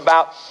to us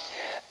about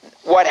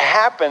what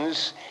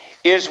happens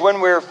is when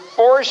we're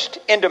forced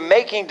into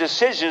making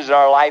decisions in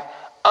our life,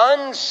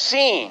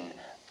 unseen,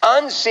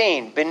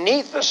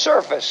 beneath the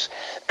surface,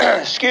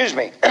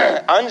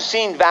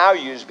 unseen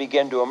values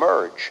begin to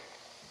emerge.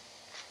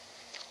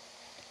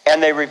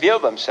 And they reveal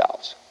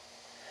themselves.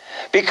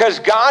 Because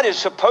God is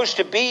supposed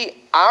to be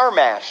our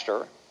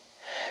master,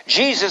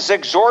 Jesus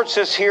exhorts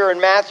us here in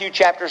Matthew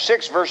chapter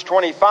 6, verse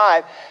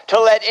 25, to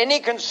let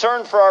any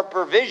concern for our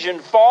provision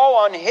fall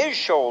on his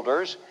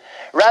shoulders,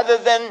 rather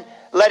than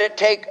let it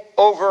take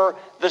over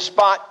the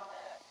spot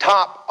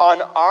top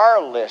on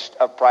our list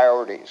of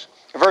priorities.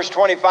 Verse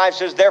 25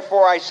 says,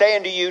 therefore I say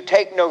unto you,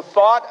 take no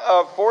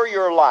thought for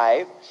your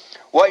life,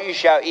 what you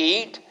shall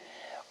eat,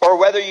 or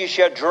whether you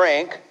shall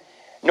drink,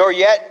 nor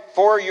yet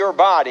for your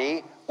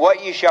body,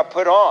 what you shall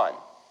put on.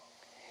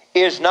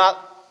 Is not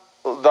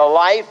the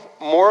life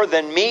more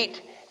than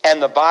meat,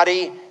 and the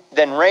body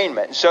than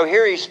raiment? So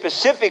here he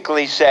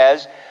specifically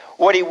says,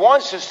 what he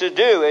wants us to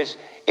do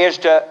is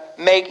to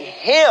make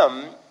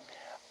him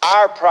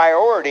our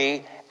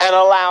priority and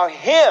allow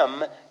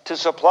him to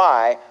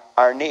supply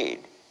our need.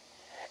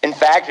 In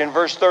fact, in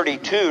verse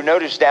 32,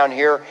 notice down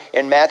here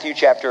in Matthew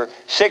chapter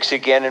 6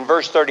 again, in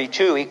verse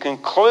 32, he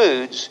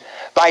concludes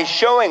by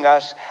showing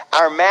us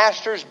our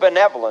master's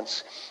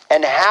benevolence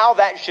and how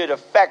that should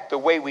affect the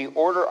way we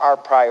order our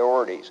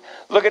priorities.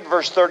 Look at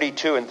verse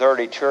 32 and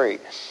 33.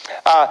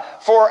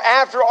 For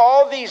after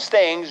all these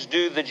things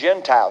do the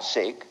Gentiles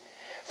seek,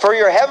 for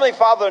your heavenly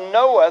Father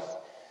knoweth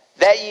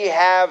that ye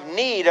have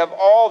need of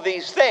all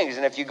these things.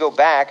 And if you go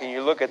back and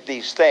you look at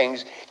these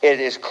things, it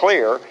is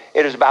clear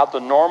it is about the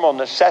normal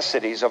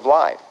necessities of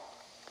life.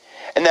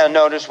 And now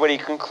notice what he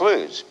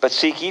concludes. But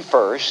seek ye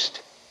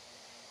first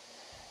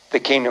the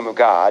kingdom of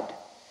God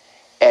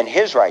and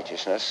his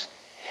righteousness,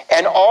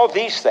 and all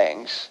these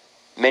things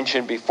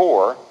mentioned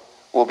before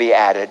will be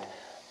added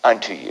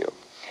unto you.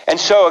 And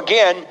so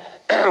again,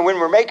 when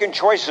we're making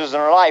choices in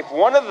our life,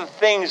 one of the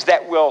things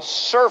that will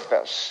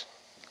surface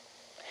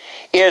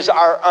is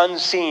our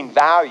unseen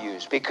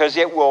values, because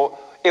it will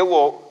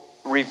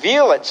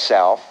reveal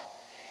itself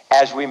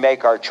as we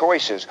make our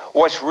choices,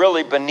 what's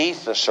really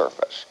beneath the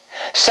surface.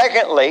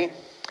 Secondly,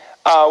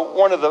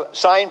 one of the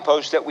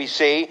signposts that we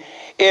see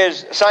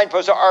is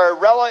signposts are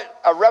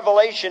a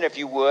revelation, if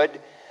you would,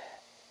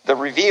 the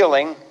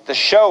revealing, the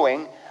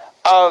showing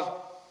of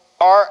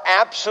our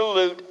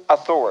absolute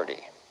authority.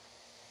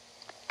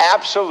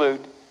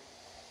 Absolute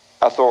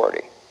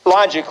authority.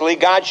 Logically,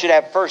 God should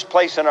have first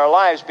place in our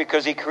lives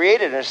because he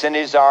created us and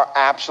is our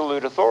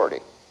absolute authority.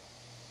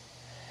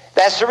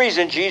 That's the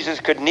reason Jesus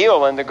could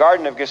kneel in the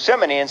Garden of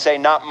Gethsemane and say,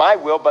 not my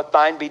will, but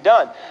thine be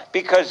done.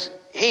 Because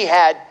he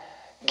had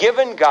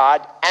given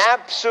God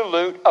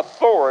absolute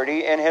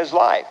authority in his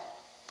life.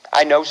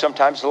 I know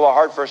sometimes it's a little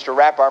hard for us to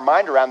wrap our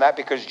mind around that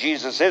because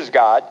Jesus is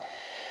God.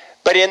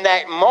 But in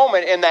that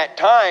moment, in that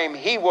time,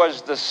 he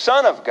was the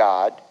Son of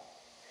God,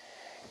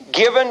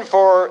 given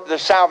for the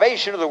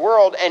salvation of the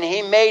world, and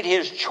he made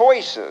his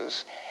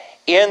choices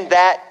in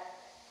that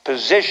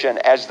position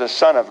as the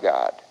Son of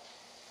God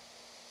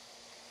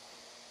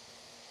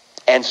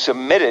and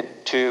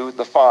submitted to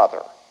the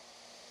Father.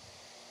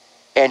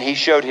 And he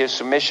showed his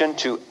submission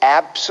to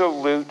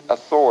absolute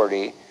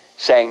authority,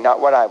 saying,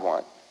 not what I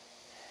want,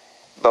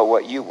 but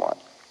what you want.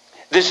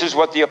 This is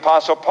what the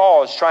Apostle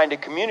Paul is trying to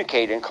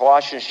communicate in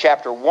Colossians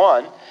chapter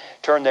 1.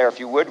 Turn there if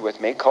you would with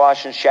me.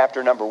 Colossians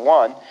chapter number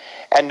 1.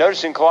 And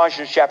notice in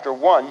Colossians chapter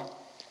 1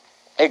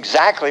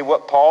 exactly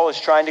what Paul is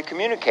trying to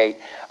communicate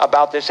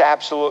about this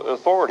absolute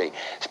authority.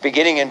 It's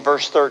beginning in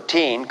verse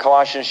 13,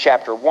 Colossians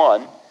chapter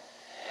 1.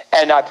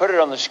 And I put it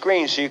on the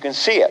screen so you can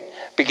see it.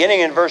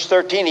 Beginning in verse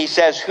 13, he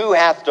says, who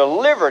hath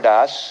delivered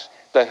us,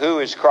 the who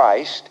is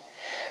Christ,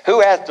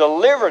 who hath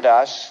delivered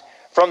us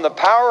from the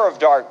power of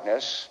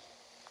darkness,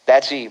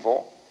 that's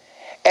evil,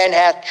 and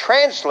hath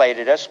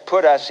translated us,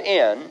 put us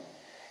in,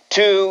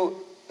 to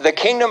the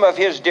kingdom of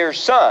his dear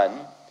Son,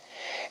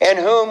 in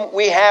whom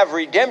we have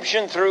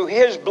redemption through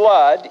his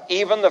blood,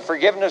 even the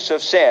forgiveness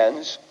of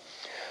sins,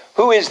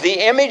 who is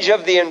the image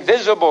of the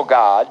invisible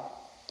God,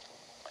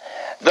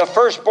 the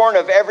firstborn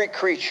of every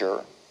creature.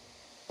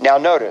 Now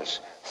notice,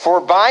 for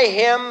by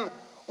him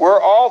were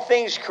all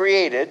things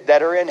created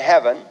that are in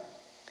heaven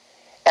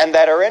and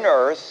that are in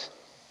earth,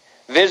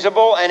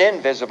 visible and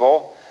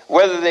invisible,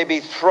 whether they be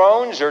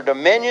thrones or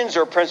dominions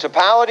or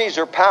principalities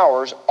or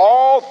powers,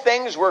 all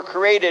things were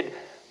created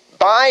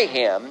by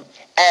him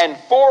and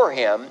for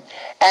him,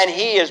 and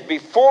he is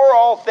before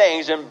all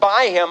things, and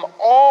by him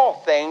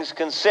all things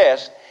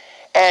consist.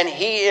 And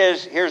he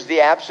is, here's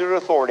the absolute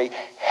authority,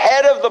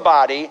 head of the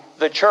body,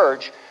 the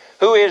church,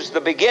 who is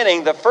the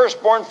beginning, the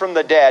firstborn from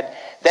the dead,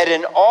 that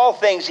in all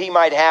things he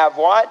might have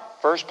what?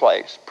 First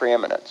place,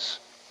 preeminence.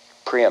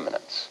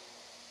 Preeminence.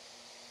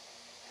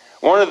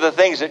 One of the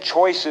things that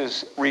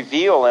choices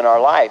reveal in our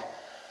life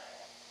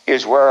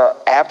is where our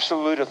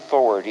absolute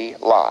authority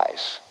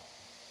lies.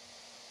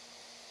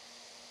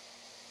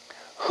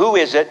 Who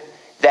is it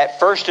that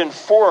first and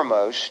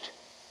foremost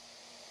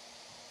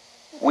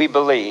we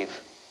believe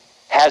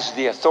has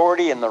the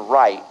authority and the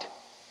right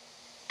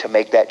to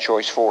make that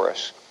choice for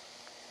us?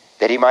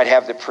 That he might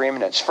have the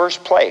preeminence.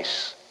 First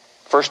place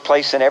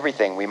in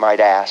everything, we might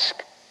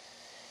ask.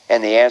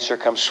 And the answer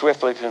comes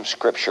swiftly from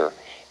Scripture.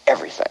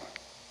 Everything.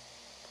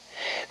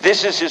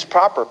 This is his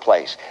proper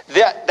place.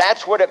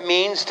 That's what it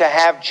means to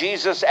have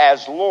Jesus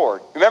as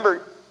Lord.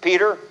 Remember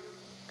Peter?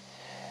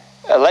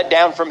 Let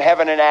down from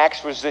heaven in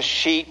Acts was this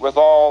sheet with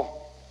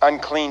all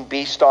unclean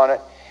beasts on it.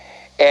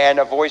 And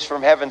a voice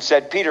from heaven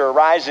said, Peter,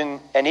 arise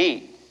and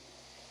eat.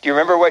 Do you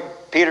remember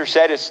what Peter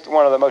said? It's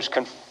one of the most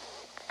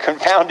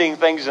confounding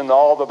things in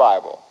all the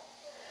Bible.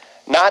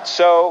 Not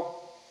so,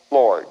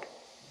 Lord.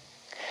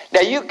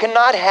 Now, you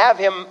cannot have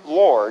him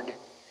Lord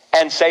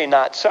and say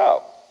not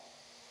so.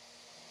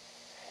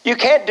 You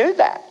can't do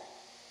that.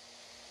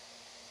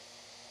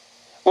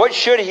 What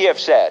should he have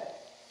said?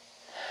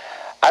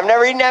 I've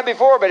never eaten that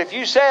before, but if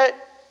you said it,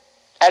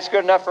 that's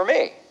good enough for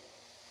me.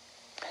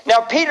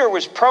 Now, Peter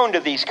was prone to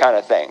these kind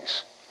of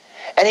things.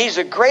 And he's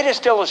the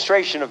greatest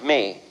illustration of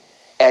me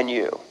and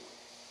you.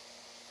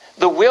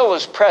 The will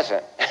is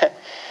present,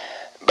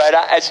 but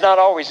it's not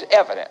always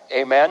evident.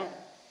 Amen?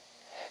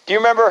 Do you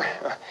remember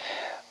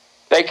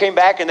they came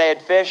back and they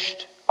had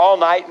fished all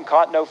night and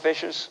caught no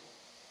fishes?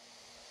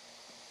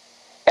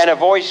 And a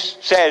voice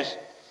says,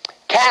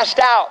 cast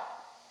out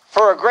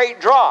for a great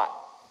draught.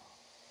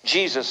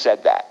 Jesus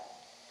said that.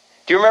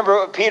 Do you remember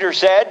what Peter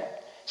said?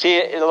 See,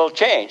 a little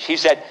change. He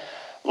said,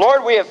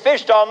 Lord, we have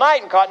fished all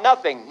night and caught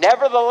nothing.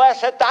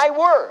 Nevertheless, at thy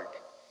word.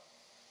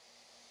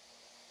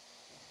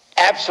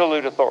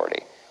 Absolute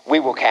authority. We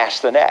will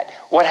cast the net.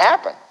 What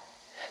happened?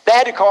 They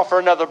had to call for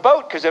another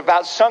boat because it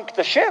about sunk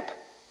the ship.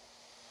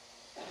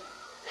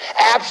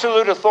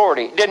 Absolute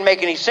authority. Didn't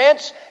make any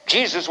sense.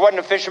 Jesus wasn't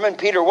a fisherman.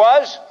 Peter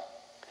was.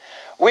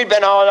 We'd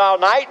been on all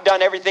night,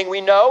 done everything we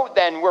know,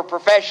 then we're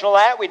professional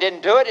at. We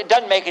didn't do it. It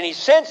doesn't make any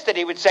sense that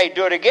he would say,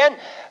 do it again.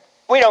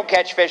 We don't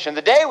catch fish in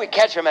the day. We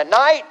catch them at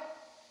night.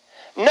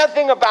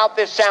 Nothing about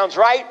this sounds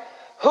right.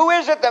 Who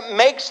is it that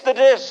makes the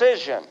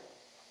decision?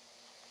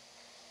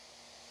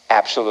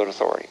 Absolute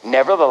authority.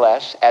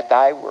 Nevertheless, at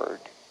thy word,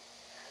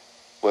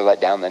 we'll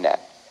let down the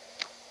net.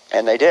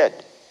 And they did.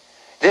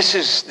 This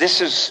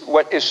is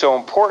what is so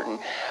important.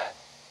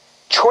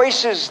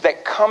 Choices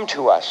that come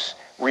to us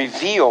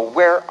reveal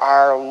where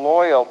our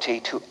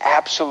loyalty to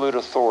absolute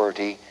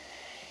authority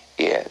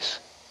is.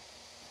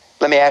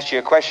 Let me ask you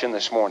a question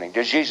this morning.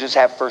 Does Jesus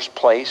have first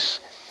place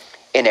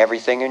in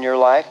everything in your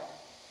life?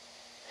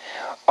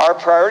 Our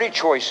priority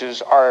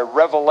choices are a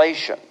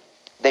revelation.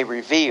 They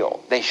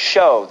reveal, they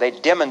show, they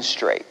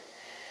demonstrate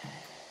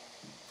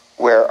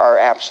where our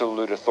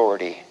absolute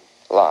authority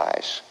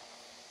lies.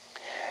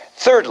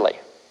 Thirdly,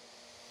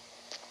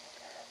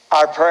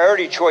 our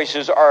priority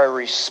choices are a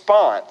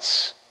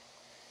response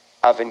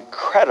of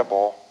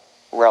incredible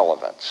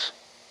relevance.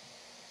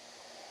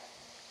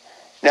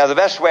 Now, the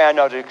best way I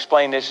know to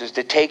explain this is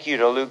to take you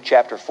to Luke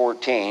chapter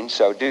 14.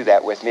 So do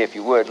that with me if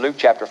you would. Luke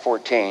chapter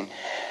 14.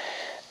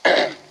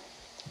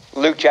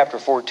 Luke chapter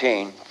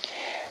 14.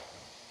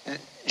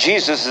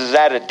 Jesus is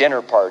at a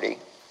dinner party.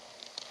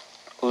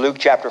 Luke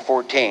chapter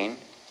 14.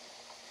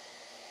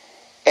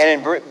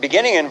 And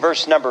beginning in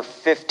verse number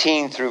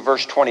 15 through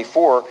verse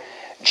 24,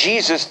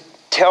 Jesus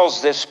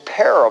tells this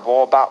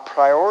parable about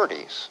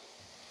priorities.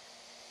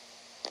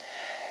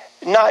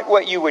 Not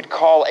what you would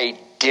call a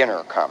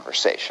dinner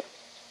conversation.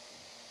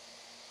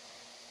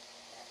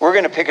 We're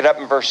going to pick it up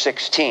in verse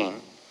 16.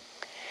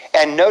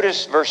 And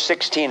notice verse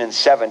 16 and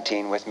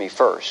 17 with me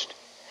first.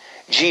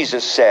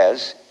 Jesus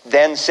says,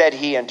 then said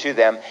he unto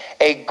them,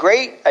 a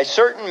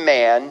certain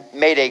man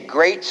made a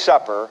great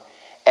supper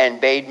and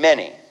bade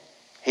many.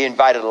 He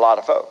invited a lot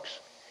of folks.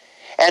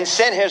 And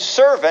sent his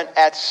servant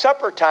at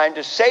supper time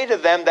to say to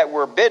them that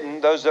were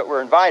bidden, those that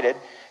were invited,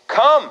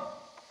 come,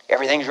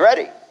 everything's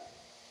ready.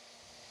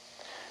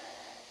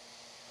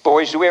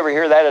 Boys, do we ever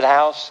hear that at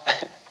house?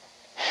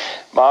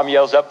 Mom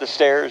yells up the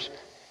stairs,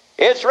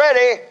 it's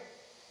ready.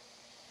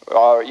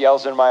 Or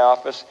yells in my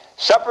office,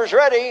 supper's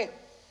ready.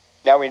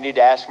 Now we need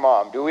to ask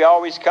Mom, do we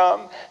always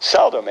come?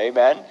 Seldom,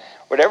 amen.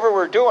 Whatever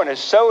we're doing is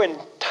so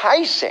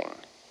enticing.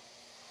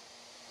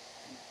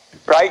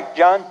 Right,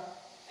 John?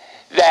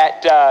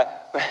 That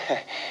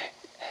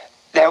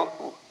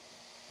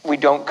we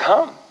don't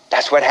come.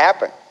 That's what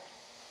happened.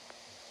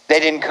 They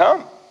didn't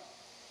come.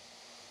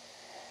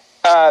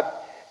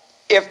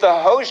 If the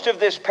host of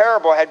this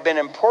parable had been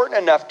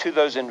important enough to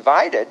those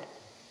invited,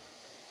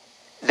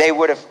 they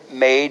would have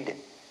made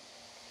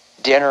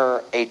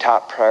dinner a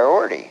top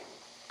priority.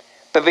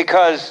 But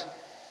because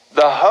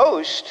the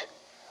host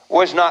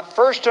was not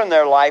first in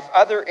their life,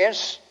 other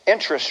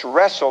interests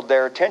wrestled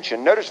their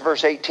attention. Notice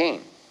verse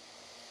 18.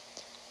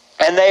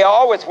 And they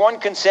all with one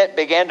consent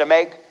began to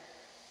make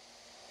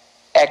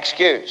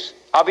excuse.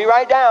 I'll be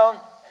right down.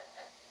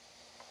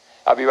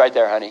 I'll be right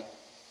there, honey.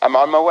 I'm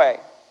on my way.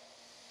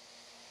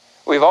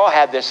 We've all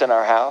had this in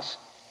our house.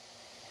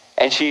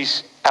 And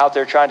she's out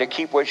there trying to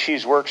keep what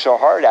she's worked so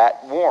hard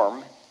at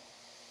warm.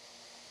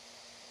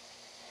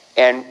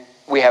 And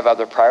we have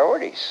other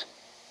priorities.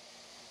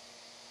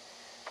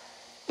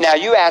 Now,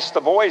 you ask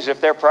the boys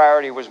if their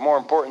priority was more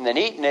important than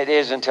eating. It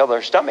is until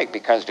their stomach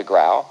begins to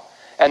growl.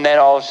 And then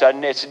all of a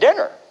sudden, it's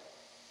dinner.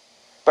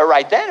 But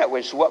right then, it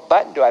was, what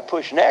button do I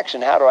push next?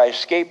 And how do I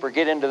escape or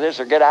get into this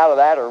or get out of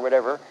that or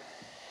whatever?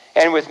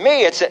 And with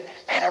me, it's that,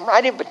 man, I'm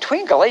right in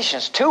between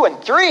Galatians 2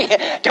 and 3.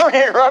 Don't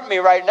interrupt me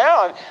right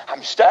now.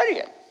 I'm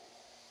studying.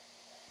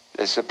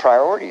 It's the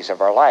priorities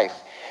of our life.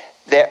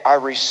 That our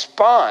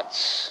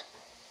response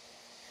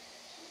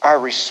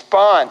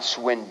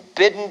when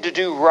bidden to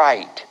do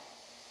right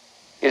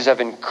is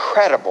of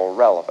incredible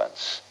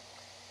relevance.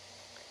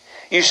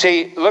 You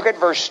see, look at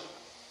verse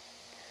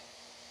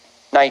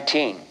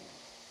 19.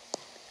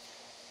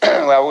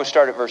 Well, we'll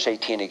start at verse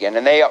 18 again.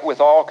 And they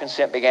with all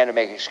consent began to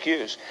make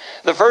excuse.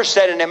 The first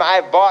said unto him, I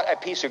have bought a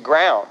piece of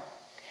ground,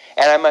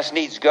 and I must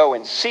needs go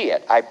and see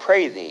it. I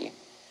pray thee,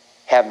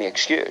 have me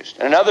excused.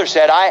 And another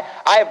said, I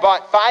have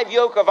bought 5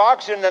 yoke of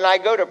oxen, and I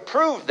go to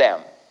prove them.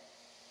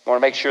 I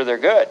want to make sure they're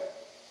good.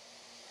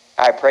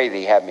 I pray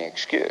thee, have me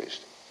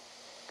excused.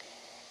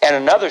 And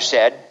another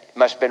said, it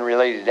must have been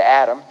related to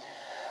Adam,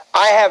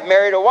 I have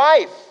married a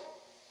wife,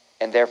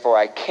 and therefore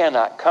I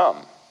cannot come.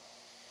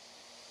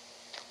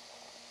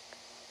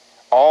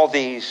 All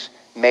these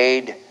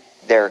made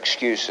their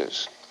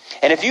excuses.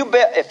 And if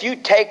you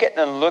take it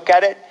and look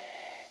at it,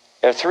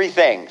 there are 3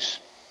 things: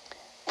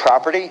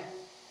 property,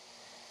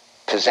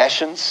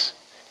 possessions,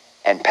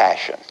 and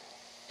passion.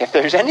 If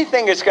there's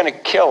anything that's going to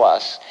kill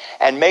us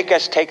and make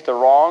us take the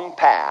wrong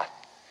path,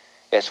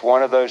 it's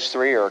one of those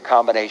 3 or a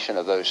combination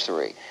of those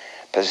 3.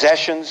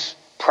 Possessions,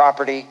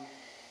 property,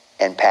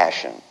 and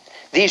passion.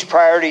 These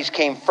priorities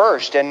came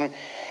first and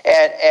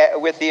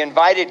with the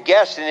invited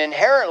guests, and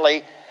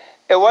inherently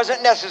it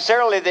wasn't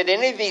necessarily that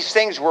any of these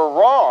things were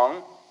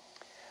wrong,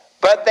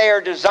 but they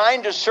are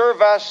designed to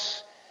serve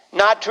us,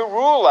 not to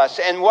rule us.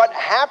 And what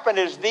happened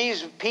is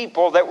these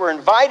people that were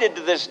invited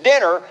to this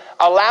dinner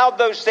allowed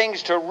those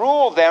things to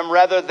rule them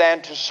rather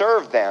than to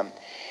serve them.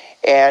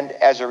 And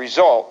as a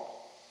result,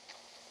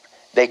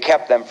 they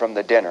kept them from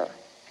the dinner.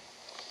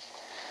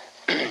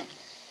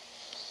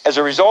 As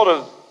a result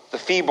of the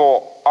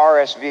feeble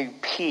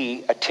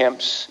RSVP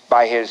attempts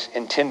by his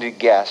intended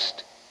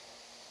guest,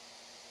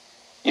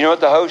 you know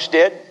what the host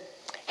did?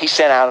 He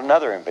sent out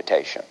another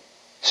invitation.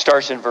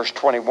 Starts in verse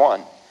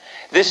 21.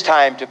 This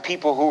time to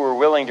people who were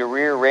willing to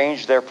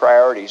rearrange their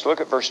priorities.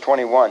 Look at verse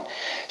 21.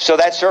 So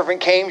that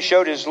servant came,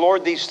 showed his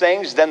lord these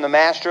things. Then the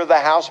master of the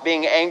house,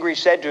 being angry,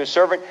 said to his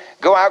servant,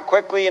 Go out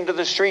quickly into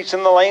the streets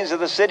and the lanes of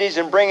the cities,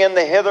 and bring in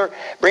hither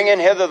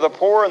the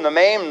poor and the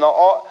maimed and the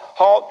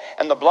halt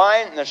and the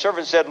blind. And the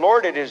servant said,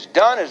 Lord, it is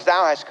done as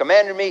thou hast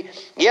commanded me,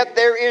 yet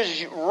there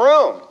is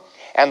room.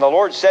 And the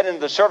Lord said unto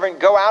the servant,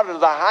 Go out into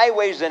the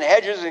highways and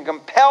hedges and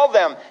compel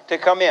them to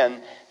come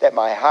in, that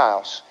my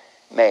house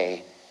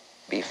may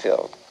be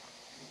filled.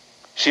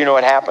 So you know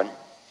what happened?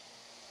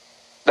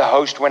 The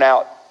host went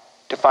out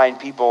to find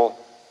people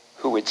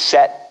who would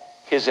set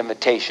his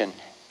invitation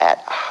at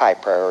a high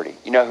priority.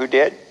 You know who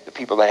did? The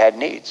people that had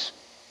needs.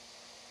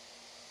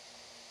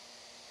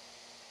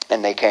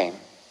 And they came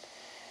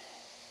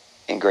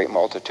in great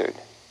multitude.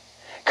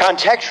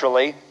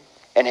 Contextually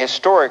and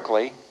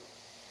historically,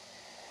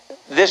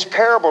 this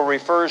parable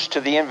refers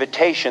to the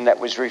invitation that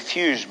was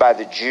refused by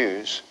the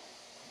Jews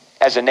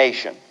as a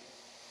nation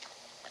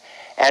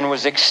and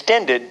was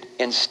extended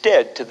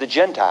instead to the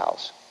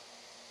Gentiles.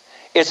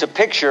 It's a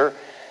picture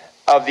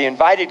of the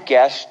invited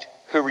guest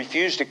who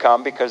refused to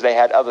come because they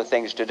had other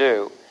things to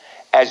do.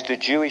 As the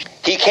Jewish,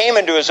 he came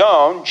into his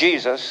own,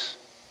 Jesus,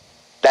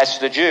 that's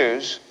the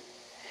Jews,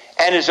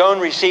 and his own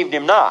received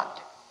him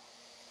not.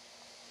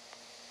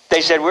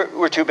 They said,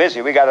 we're too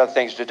busy, we got other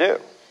things to do.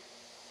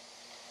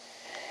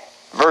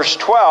 Verse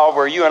 12,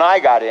 where you and I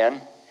got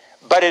in,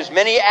 but as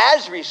many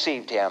as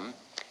received him,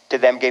 to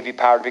them gave he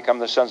power to become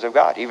the sons of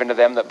God, even to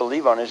them that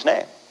believe on his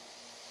name.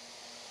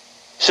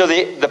 So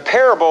the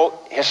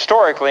parable,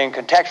 historically and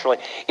contextually,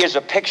 is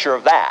a picture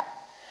of that.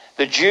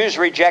 The Jews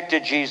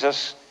rejected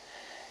Jesus.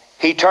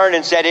 He turned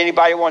and said,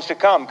 anybody who wants to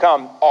come,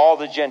 come. All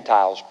the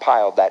Gentiles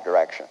piled that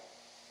direction.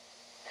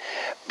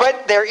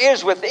 But there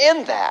is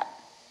within that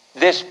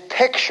this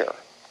picture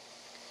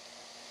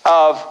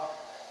of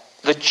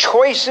the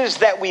choices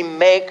that we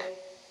make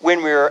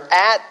when we're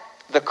at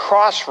the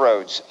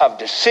crossroads of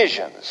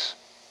decisions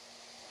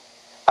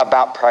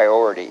about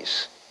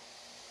priorities.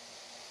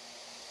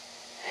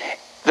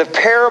 The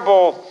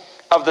parable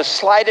of the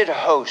slighted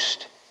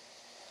host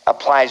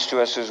applies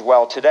to us as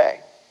well today.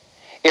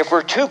 If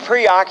we're too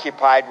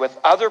preoccupied with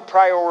other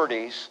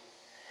priorities,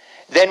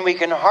 then we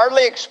can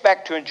hardly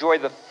expect to enjoy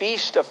the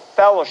feast of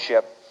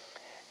fellowship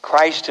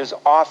Christ has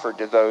offered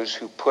to those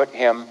who put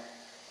him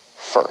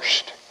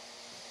first.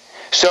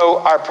 So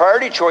our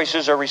priority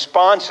choices are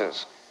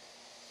responses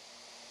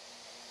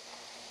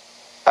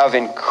of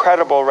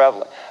incredible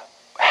relevance.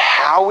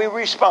 How we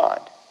respond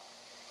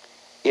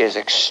is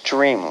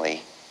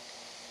extremely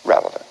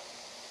relevant.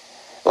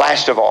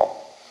 Last of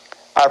all,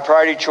 our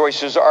priority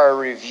choices are a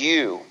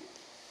review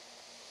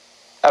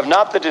of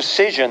not the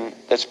decision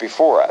that's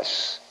before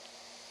us,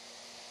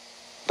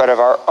 but of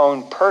our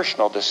own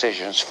personal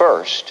decisions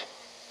first,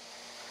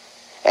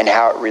 and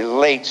how it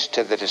relates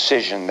to the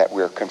decision that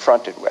we're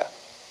confronted with.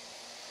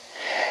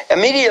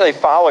 Immediately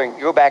following,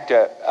 go back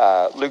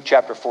to Luke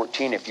chapter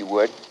 14 if you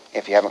would,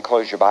 if you haven't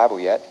closed your Bible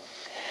yet.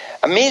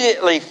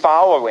 Immediately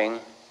following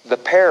the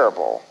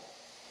parable,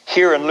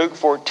 here in Luke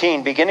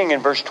 14, beginning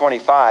in verse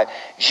 25,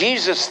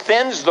 Jesus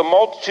thins the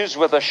multitudes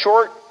with a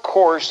short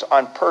course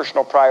on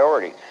personal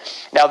priority.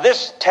 Now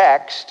this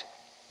text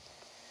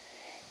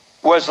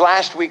was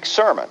last week's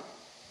sermon.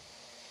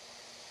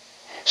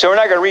 So we're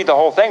not going to read the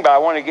whole thing, but I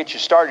want to get you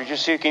started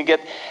just so you can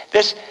get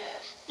this.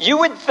 You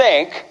would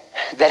think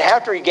that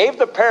after he gave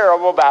the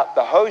parable about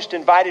the host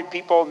invited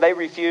people and they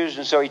refused,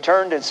 and so he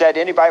turned and said,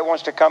 anybody who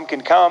wants to come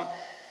can come,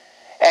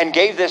 and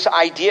gave this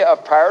idea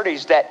of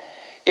priorities, that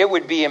it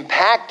would be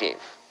impactful.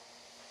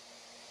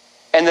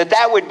 And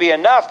that would be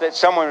enough that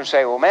someone would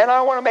say, well, man,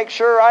 I want to make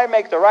sure I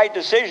make the right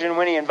decision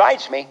when he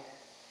invites me.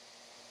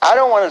 I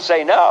don't want to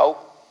say no.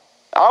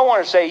 I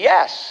want to say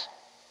yes.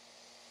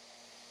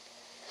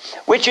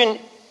 Which in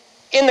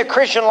the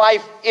Christian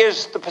life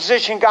is the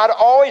position God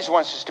always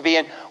wants us to be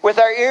in, with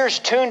our ears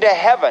tuned to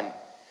heaven,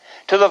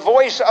 to the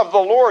voice of the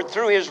Lord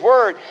through his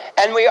word.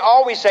 And we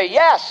always say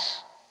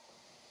yes,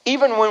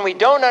 even when we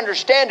don't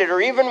understand it, or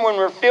even when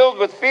we're filled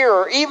with fear,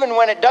 or even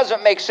when it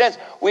doesn't make sense.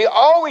 We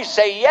always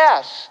say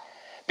yes,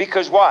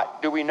 because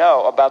what do we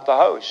know about the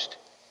host?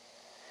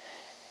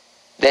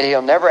 That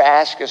he'll never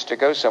ask us to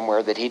go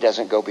somewhere that he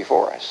doesn't go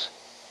before us.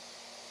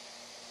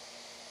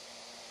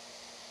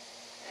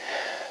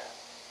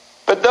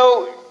 But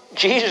though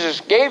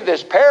Jesus gave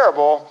this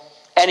parable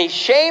and he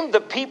shamed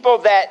the people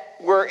that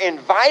were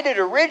invited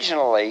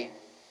originally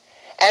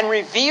and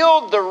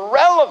revealed the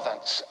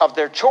relevance of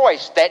their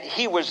choice, that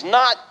he was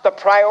not the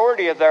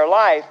priority of their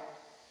life,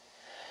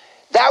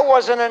 that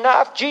wasn't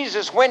enough.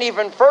 Jesus went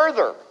even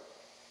further.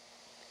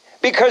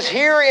 Because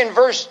here in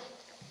verse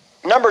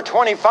number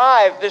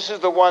 25, this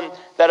is the one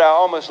that I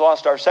almost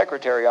lost our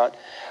secretary on,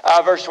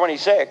 verse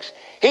 26,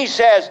 he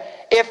says,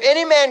 if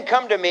any man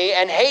come to me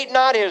and hate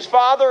not his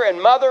father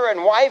and mother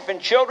and wife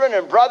and children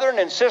and brethren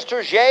and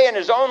sisters, yea, and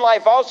his own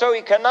life also,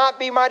 he cannot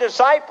be my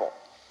disciple.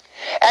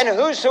 And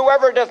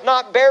whosoever doth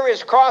not bear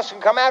his cross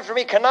and come after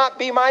me cannot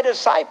be my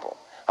disciple.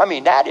 I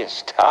mean, that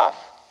is tough.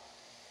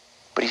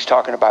 But he's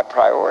talking about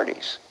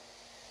priorities.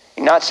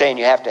 He's not saying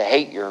you have to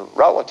hate your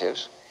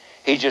relatives.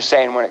 He's just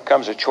saying when it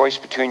comes a choice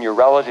between your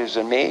relatives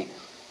and me,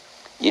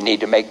 you need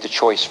to make the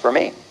choice for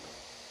me.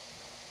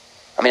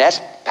 I mean,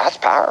 that's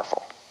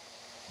powerful.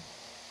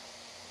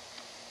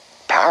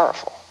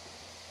 Powerful.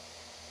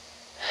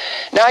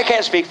 Now, I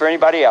can't speak for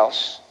anybody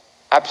else.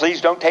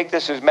 Please don't take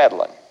this as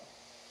meddling.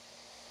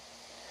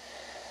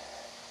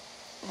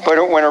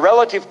 But when a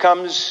relative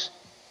comes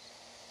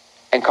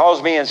and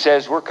calls me and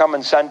says, we're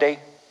coming Sunday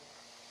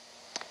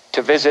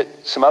to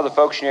visit some other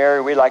folks in your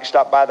area, we'd like to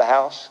stop by the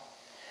house,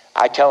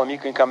 I tell them you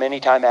can come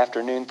anytime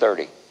after noon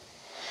 30.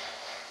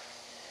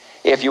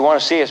 If you want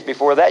to see us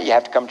before that, you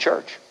have to come to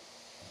church.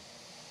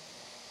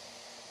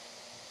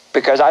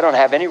 Because I don't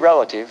have any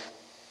relative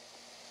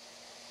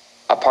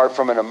apart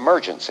from an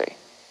emergency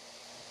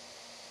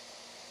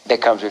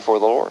that comes before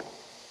the Lord.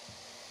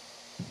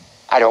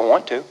 I don't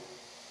want to.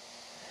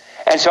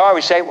 And so I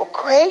would say, well,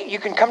 great, you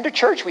can come to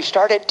church. We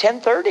start at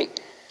 10:30.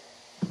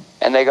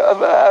 And they go,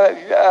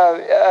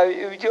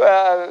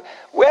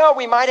 well,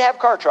 we might have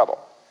car trouble.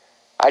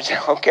 I said,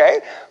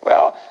 okay,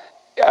 well,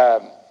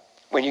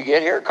 when you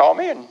get here, call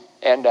me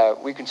and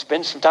we can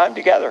spend some time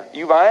together.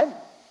 You mind?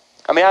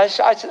 I mean, I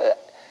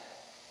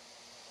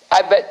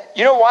bet,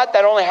 you know what?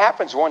 That only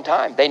happens one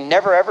time. They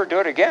never, ever do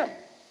it again.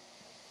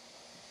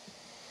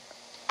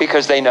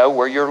 Because they know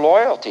where your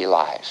loyalty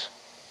lies.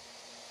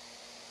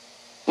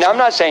 Now, I'm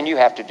not saying you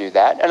have to do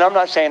that, and I'm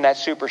not saying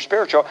that's super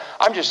spiritual.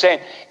 I'm just saying,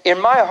 in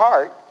my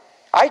heart,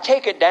 I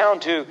take it down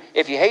to,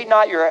 if you hate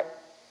not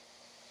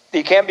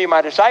you can't be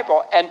my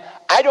disciple, and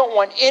I don't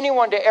want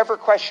anyone to ever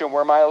question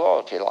where my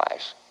loyalty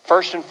lies.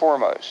 First and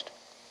foremost,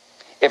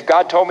 if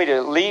God told me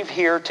to leave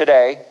here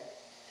today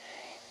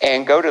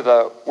and go to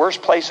the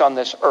worst place on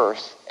this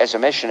earth as a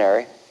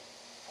missionary,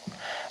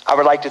 I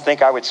would like to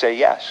think I would say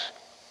yes.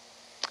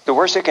 The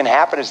worst that can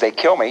happen is they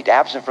kill me.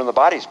 Absent from the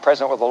body is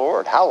present with the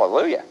Lord.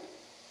 Hallelujah.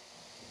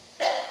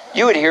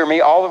 You would hear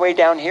me all the way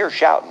down here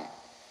shouting.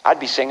 I'd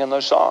be singing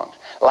those songs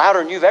louder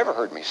than you've ever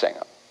heard me sing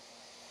them.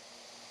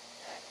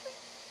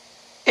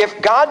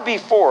 If God be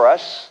for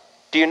us,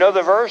 do you know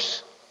the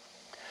verse?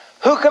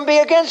 Who can be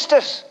against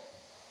us?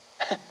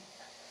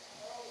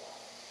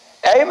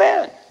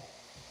 Amen.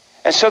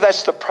 And so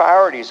that's the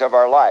priorities of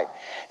our life.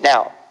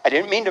 Now, I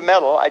didn't mean to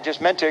meddle. I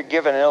just meant to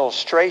give an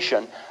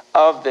illustration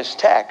of this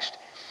text.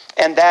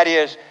 And that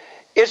is,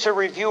 it's a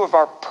review of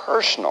our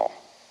personal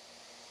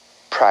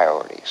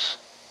priorities.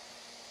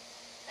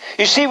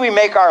 You see, we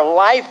make our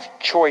life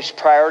choice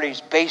priorities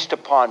based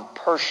upon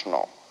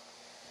personal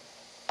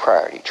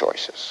priority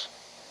choices.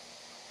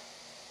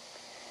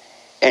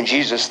 And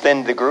Jesus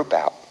thinned the group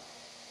out.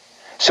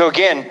 So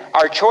again,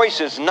 our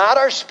choices, not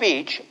our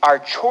speech, our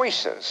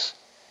choices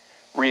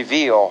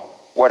reveal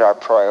what our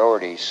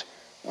priorities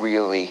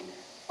really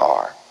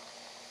are.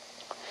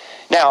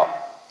 Now,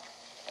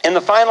 in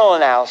the final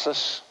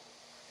analysis,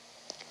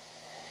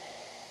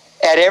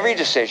 at every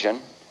decision,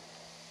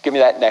 give me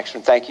that next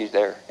one. Thank you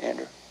there,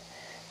 Andrew.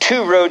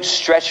 Two roads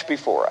stretch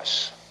before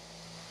us.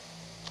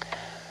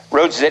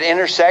 Roads that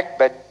intersect,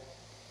 but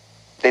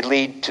they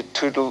lead to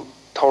two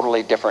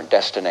totally different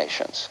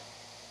destinations.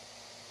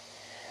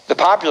 The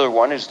popular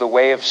one is the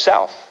way of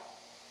self,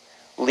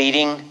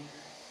 leading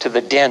to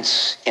the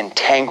dense,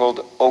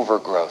 entangled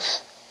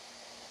overgrowth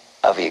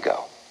of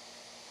ego.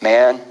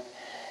 Man,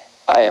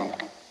 I am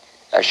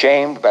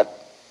ashamed, but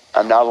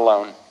I'm not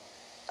alone.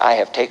 I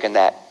have taken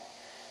that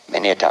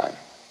many a time.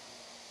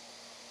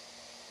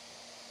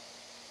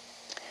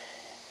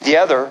 The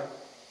other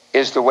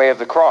is the way of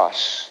the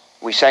cross.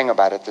 We sang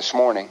about it this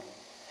morning.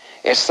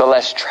 It's the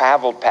less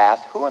traveled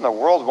path. Who in the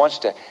world wants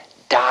to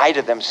die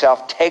to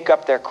themselves, take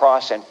up their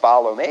cross, and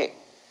follow me?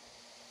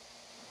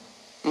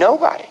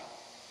 Nobody.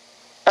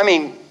 I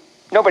mean,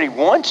 nobody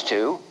wants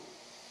to.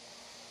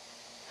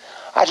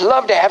 I'd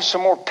love to have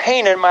some more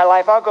pain in my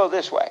life. I'll go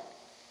this way.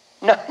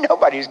 No,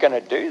 nobody's going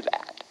to do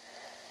that.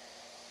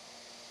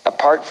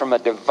 Apart from a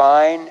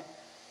divine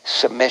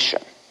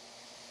submission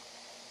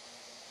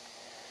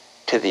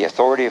to the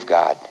authority of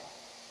God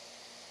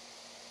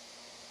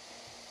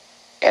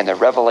and the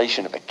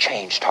revelation of a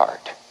changed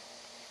heart.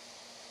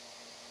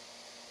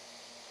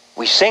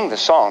 We sing the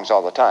songs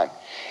all the time.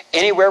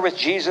 Anywhere with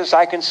Jesus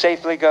I can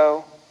safely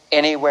go.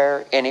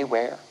 Anywhere,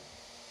 anywhere.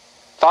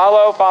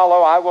 Follow,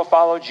 follow, I will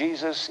follow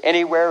Jesus.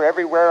 Anywhere,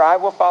 everywhere, I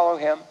will follow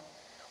him.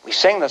 We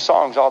sing the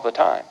songs all the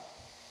time.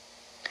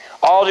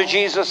 All to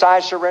Jesus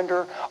I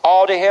surrender.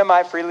 All to him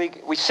I freely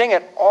give. We sing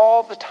it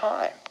all the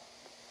time.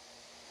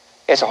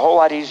 It's a whole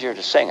lot easier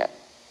to sing it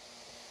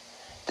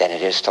than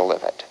it is to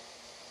live it.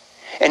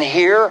 And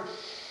here,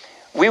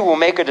 we will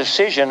make a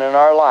decision in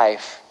our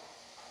life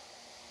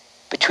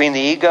between the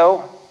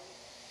ego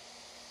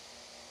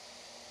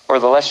or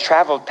the less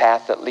traveled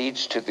path that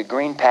leads to the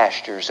green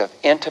pastures of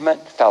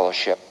intimate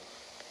fellowship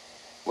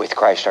with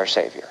Christ our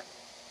Savior.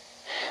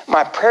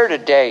 My prayer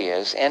today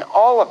is, in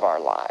all of our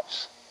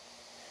lives,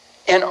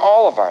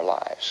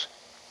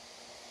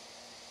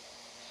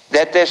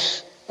 that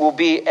this will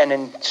be an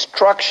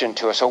instruction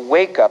to us, a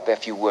wake-up,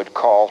 if you would,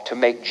 call to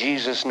make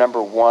Jesus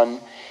number one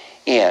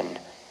in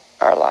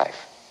our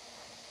life.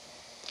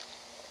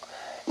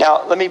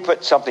 Now, let me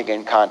put something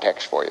in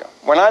context for you.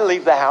 When I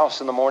leave the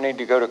house in the morning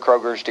to go to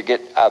Kroger's to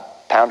get a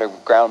pound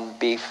of ground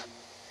beef,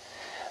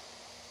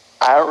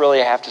 I don't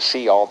really have to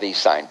see all these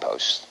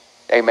signposts.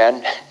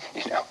 Amen?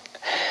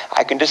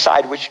 I can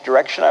decide which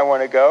direction I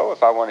want to go,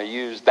 if I want to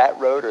use that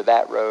road or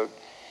that road,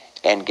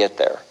 and get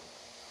there.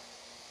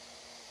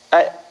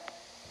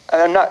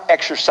 I'm not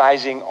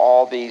exercising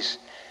all these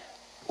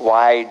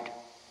wide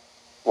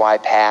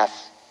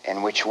paths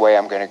and which way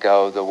I'm going to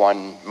go, the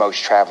one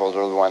most traveled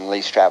or the one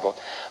least traveled.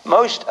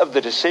 Most of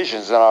the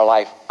decisions in our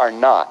life are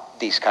not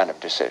these kind of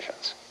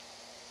decisions.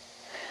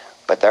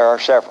 But there are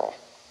several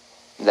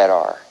that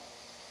are.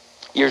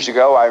 Years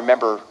ago, I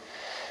remember,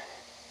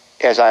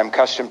 as I'm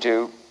accustomed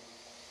to,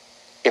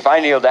 if I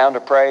kneel down to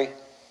pray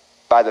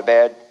by the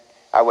bed,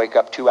 I wake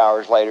up 2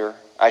 hours later.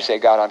 I say,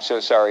 God, I'm so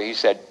sorry. He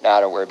said,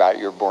 no, don't worry about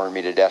it. You're boring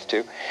me to death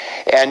too.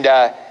 And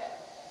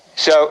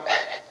so,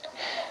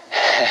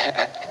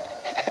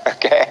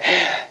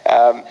 okay.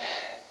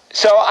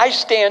 So I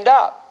stand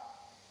up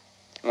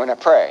when I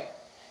pray.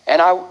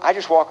 And I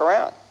just walk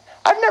around.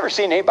 I've never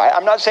seen anybody.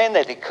 I'm not saying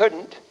that they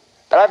couldn't.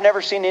 But I've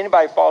never seen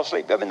anybody fall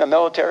asleep. I'm in the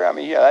military. I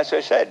mean, yeah, that's what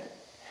I said.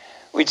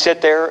 We'd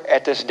sit there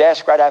at this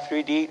desk right after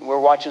we'd eat, and we're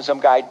watching some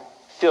guy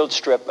field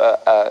strip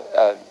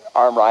a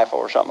arm rifle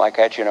or something like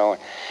that,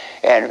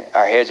 and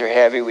our heads are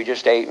heavy. We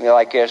just ate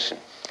like this.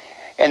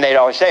 And they'd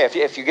always say,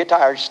 if you get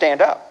tired,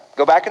 stand up.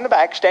 Go back in the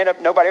back, stand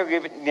up. Nobody will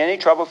give you any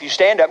trouble if you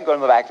stand up and go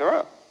in the back of the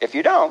room. If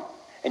you don't,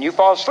 and you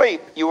fall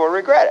asleep, you will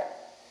regret it.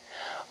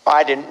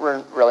 I didn't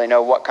really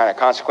know what kind of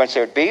consequence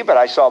there would be, but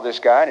I saw this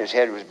guy, and his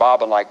head was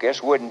bobbing like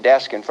this, wooden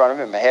desk in front of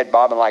him, head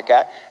bobbing like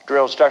that.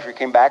 Drill instructor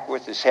came back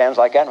with his hands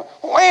like that, and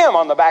wham,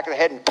 on the back of the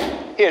head,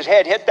 and his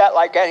head hit that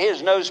like that,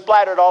 his nose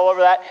splattered all over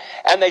that,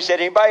 and they said,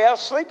 anybody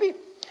else sleepy?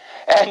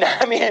 And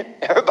I mean,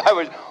 everybody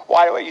was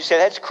wide awake. You said,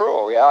 that's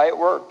cruel. Yeah, it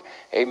worked.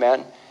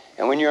 Amen.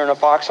 And when you're in a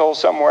foxhole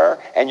somewhere,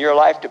 and your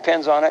life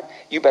depends on it,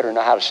 you better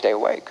know how to stay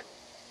awake.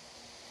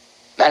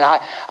 Man,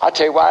 I'll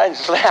tell you what,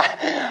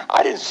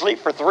 I didn't sleep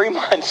for 3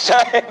 months.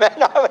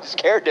 Man, I was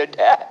scared to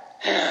death.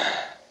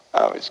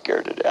 I was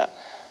scared to death.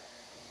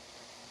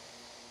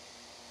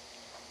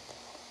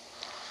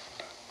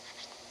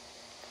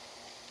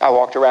 I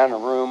walked around a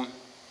room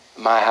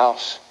in my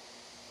house,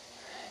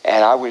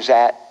 and I was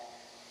at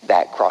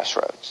that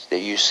crossroads that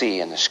you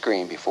see in the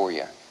screen before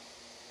you.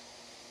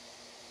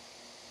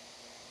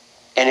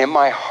 And in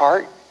my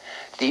heart,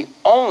 the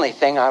only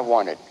thing I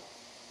wanted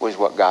was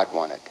what God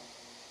wanted.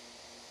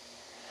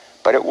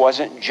 But it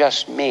wasn't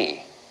just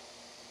me.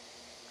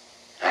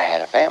 I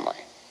had a family.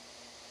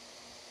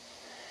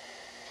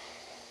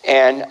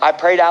 And I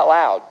prayed out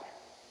loud.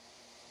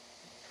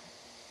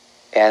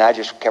 And I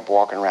just kept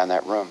walking around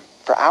that room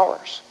for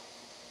hours.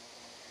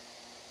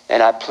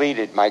 And I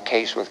pleaded my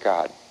case with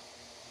God.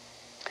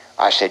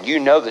 I said, you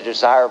know the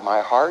desire of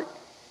my heart.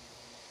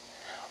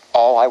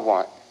 All I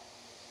want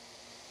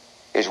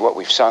is what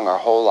we've sung our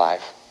whole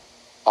life.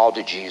 All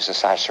to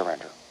Jesus I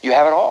surrender. You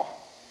have it all.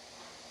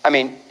 I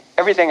mean,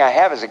 everything I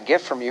have is a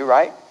gift from you,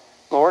 right,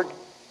 Lord?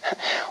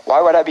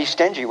 Why would I be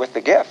stingy with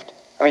the gift?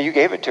 I mean, you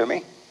gave it to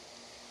me.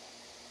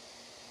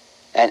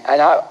 And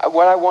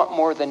what I want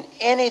more than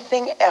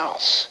anything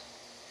else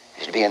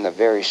is to be in the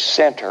very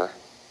center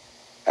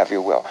of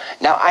your will.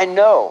 Now, I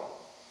know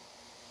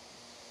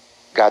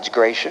God's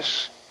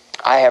gracious.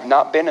 I have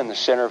not been in the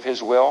center of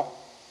his will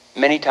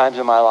many times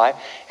in my life,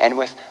 and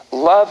with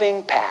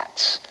loving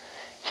pats,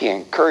 he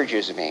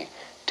encourages me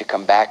to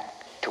come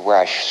back to where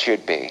I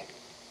should be.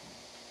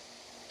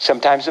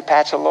 Sometimes the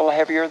pat's a little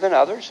heavier than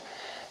others,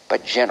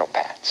 but gentle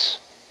pats.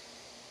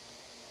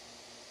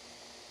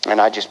 And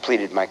I just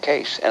pleaded my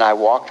case. And I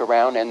walked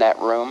around in that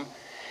room,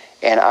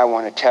 and I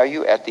want to tell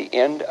you, at the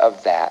end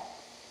of that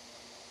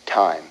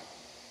time,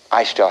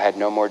 I still had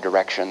no more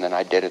direction than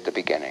I did at the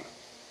beginning.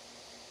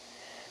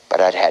 But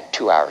I'd had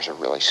 2 hours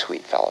of really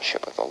sweet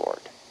fellowship with the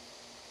Lord.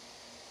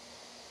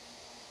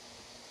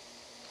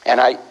 And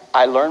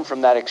I learned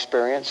from that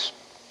experience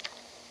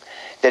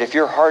that if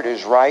your heart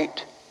is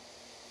right,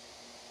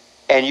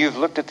 and you've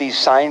looked at these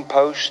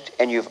signposts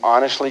and you've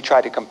honestly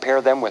tried to compare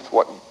them with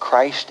what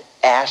Christ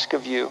asked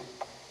of you,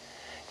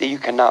 that you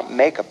cannot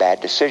make a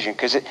bad decision.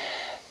 Because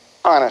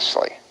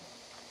honestly,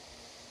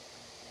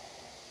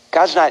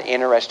 God's not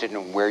interested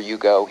in where you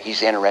go.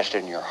 He's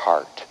interested in your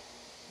heart.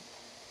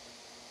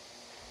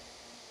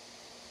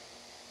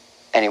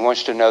 And he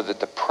wants to know that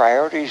the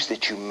priorities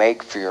that you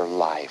make for your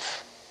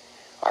life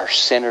are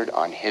centered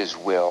on his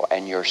will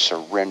and your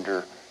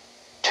surrender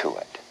to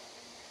it.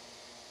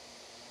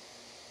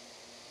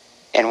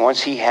 And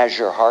once he has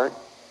your heart,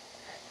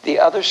 the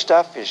other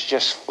stuff is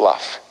just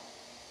fluff.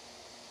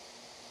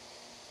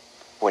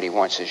 What he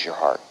wants is your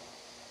heart.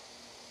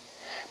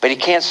 But he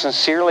can't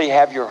sincerely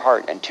have your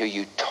heart until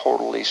you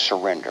totally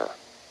surrender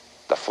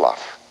the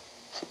fluff.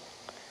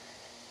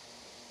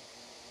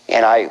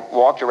 And I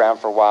walked around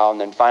for a while,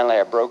 and then finally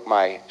I broke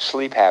my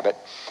sleep habit,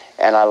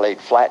 and I laid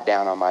flat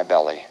down on my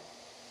belly.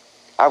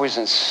 I was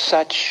in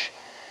such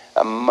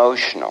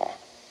emotional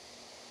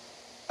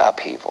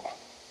upheaval.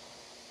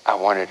 I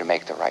wanted to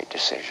make the right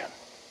decision.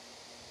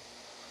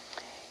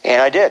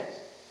 And I did.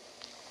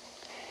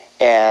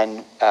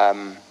 And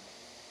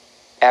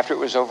after it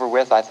was over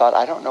with, I thought,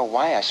 I don't know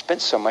why I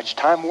spent so much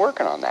time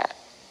working on that.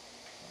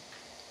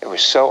 It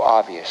was so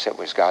obvious it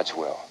was God's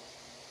will.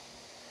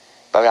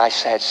 But I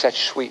had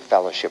such sweet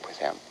fellowship with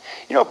him.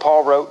 You know,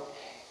 Paul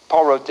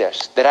wrote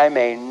this, that I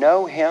may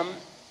know him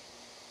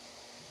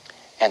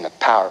and the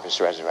power of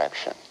his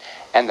resurrection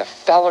and the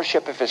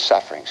fellowship of his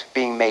sufferings,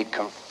 being made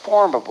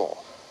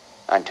conformable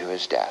unto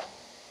his death.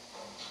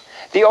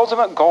 The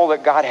ultimate goal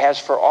that God has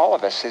for all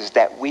of us is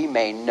that we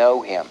may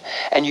know him.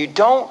 And you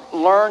don't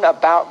learn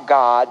about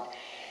God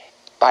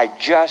by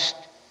just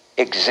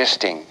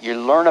existing. You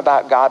learn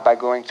about God by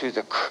going through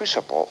the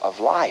crucible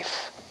of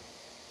life.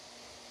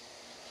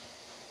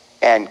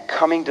 And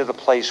coming to the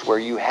place where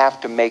you have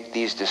to make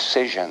these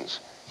decisions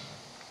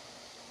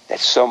that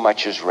so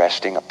much is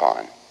resting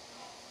upon.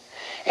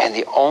 And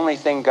the only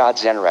thing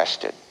God's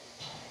interested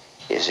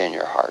is in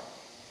your heart.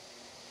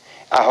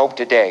 I hope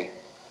today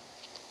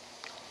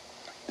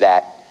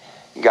that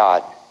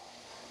God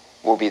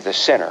will be the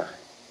center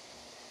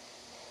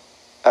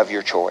of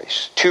your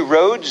choice. Two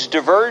roads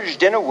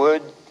diverged in a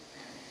wood,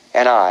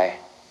 and I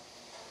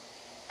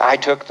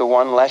took the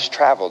one less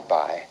traveled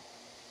by,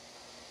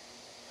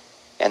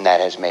 and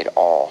that has made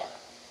all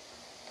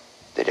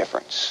the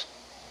difference.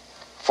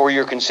 For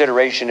your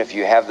consideration, if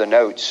you have the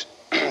notes,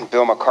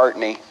 Bill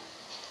McCartney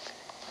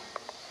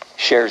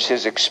shares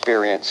his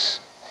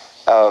experience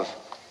of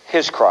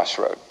his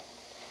crossroad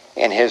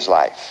in his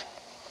life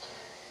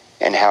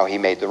and how he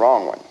made the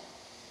wrong one.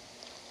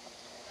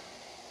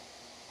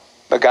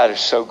 But God is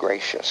so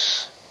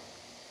gracious.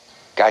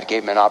 God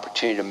gave him an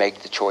opportunity to make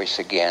the choice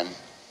again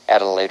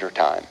at a later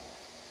time.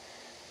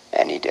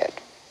 And he did.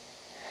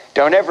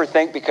 Don't ever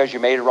think because you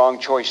made a wrong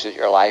choice that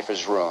your life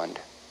is ruined.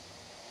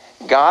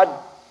 God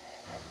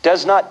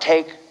does not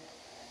take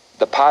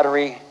the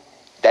pottery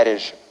that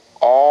is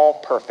all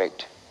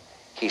perfect.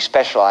 He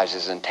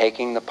specializes in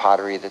taking the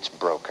pottery that's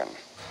broken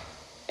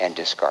and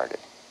discarded.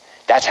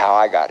 That's how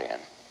I got in.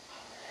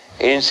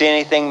 He didn't see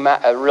anything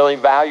really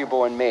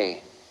valuable in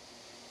me.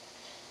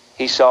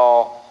 He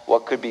saw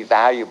what could be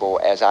valuable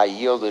as I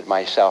yielded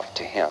myself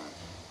to him.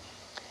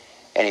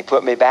 And he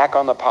put me back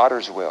on the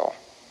potter's wheel.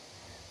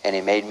 And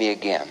he made me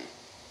again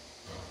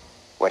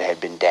what had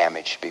been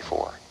damaged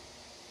before.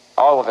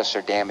 All of us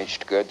are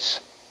damaged goods.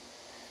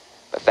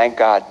 But thank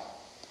God,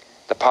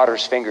 the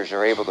potter's fingers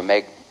are able to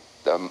make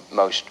the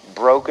most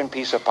broken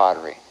piece of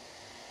pottery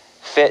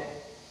fit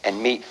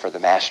and meet for the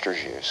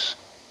master's use.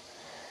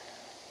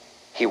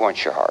 He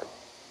wants your heart.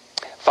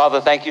 Father,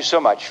 thank you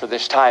so much for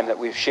this time that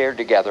we've shared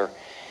together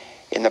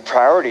in the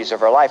priorities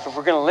of our life. If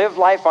we're going to live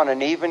life on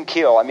an even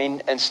keel, I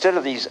mean, instead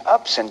of these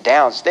ups and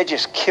downs, they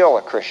just kill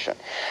a Christian.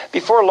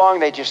 Before long,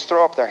 they just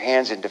throw up their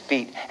hands in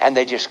defeat and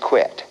they just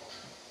quit.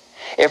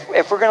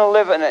 If we're going to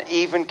live on an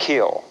even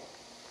keel,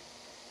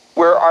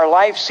 where our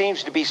life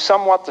seems to be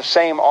somewhat the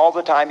same all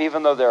the time,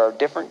 even though there are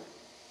different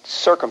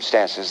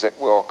circumstances that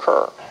will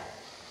occur,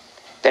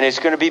 then it's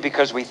going to be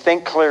because we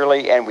think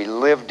clearly and we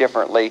live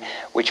differently,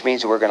 which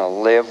means we're going to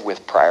live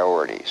with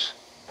priorities.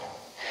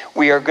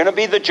 We are going to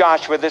be the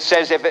Joshua that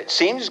says, if it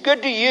seems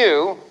good to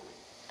you,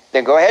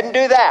 then go ahead and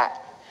do that.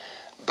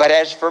 But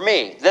as for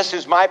me, this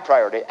is my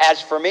priority.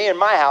 As for me and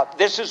my house,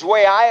 this is the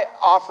way I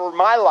offer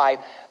my life.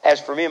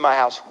 As for me and my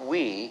house,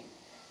 we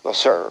will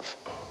serve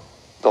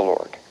the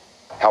Lord.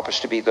 Help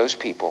us to be those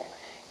people.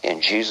 In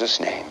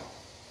Jesus' name,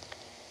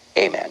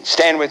 amen.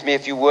 Stand with me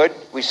if you would.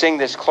 We sing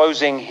this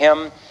closing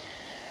hymn,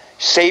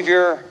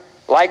 Savior,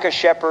 like a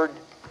shepherd,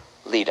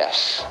 lead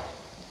us.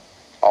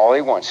 All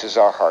he wants is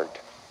our heart.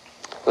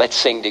 Let's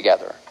sing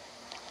together.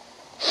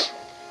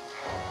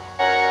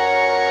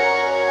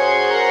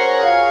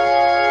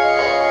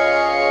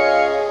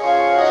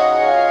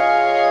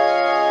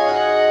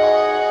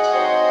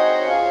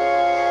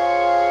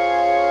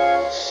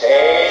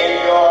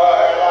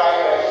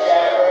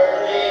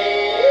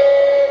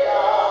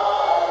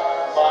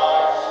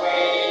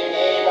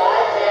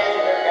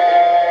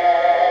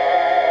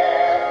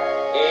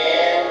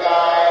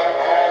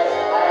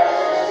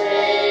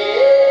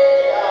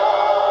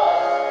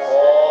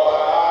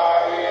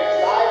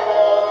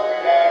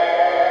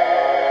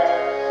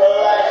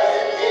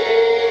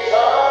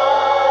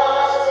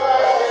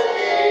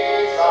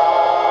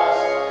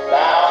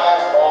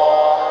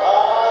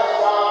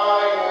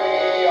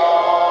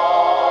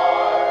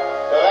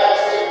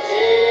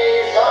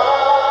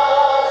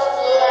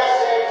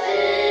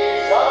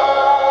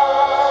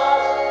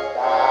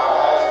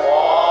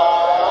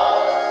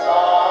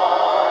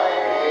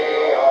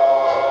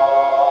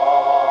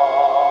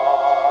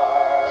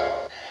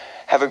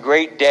 Have a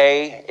great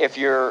day. If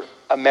you're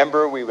a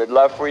member, we would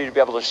love for you to be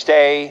able to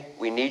stay.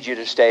 We need you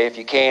to stay if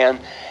you can.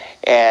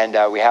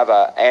 And we have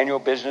an annual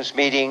business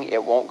meeting.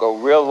 It won't go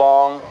real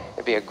long.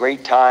 It'll be a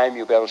great time.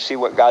 You'll be able to see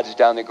what God's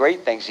done, the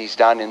great things he's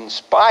done in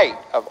spite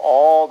of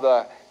all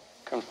the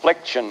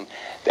confliction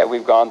that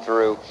we've gone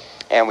through.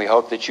 And we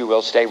hope that you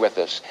will stay with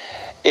us.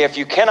 If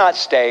you cannot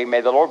stay,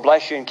 may the Lord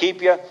bless you and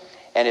keep you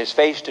and his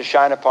face to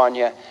shine upon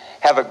you.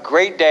 Have a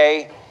great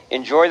day.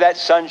 Enjoy that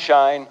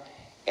sunshine.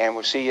 And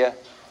we'll see you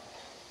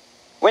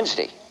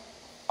Wednesday,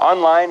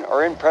 online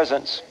or in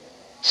presence,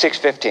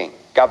 6:15.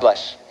 God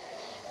bless.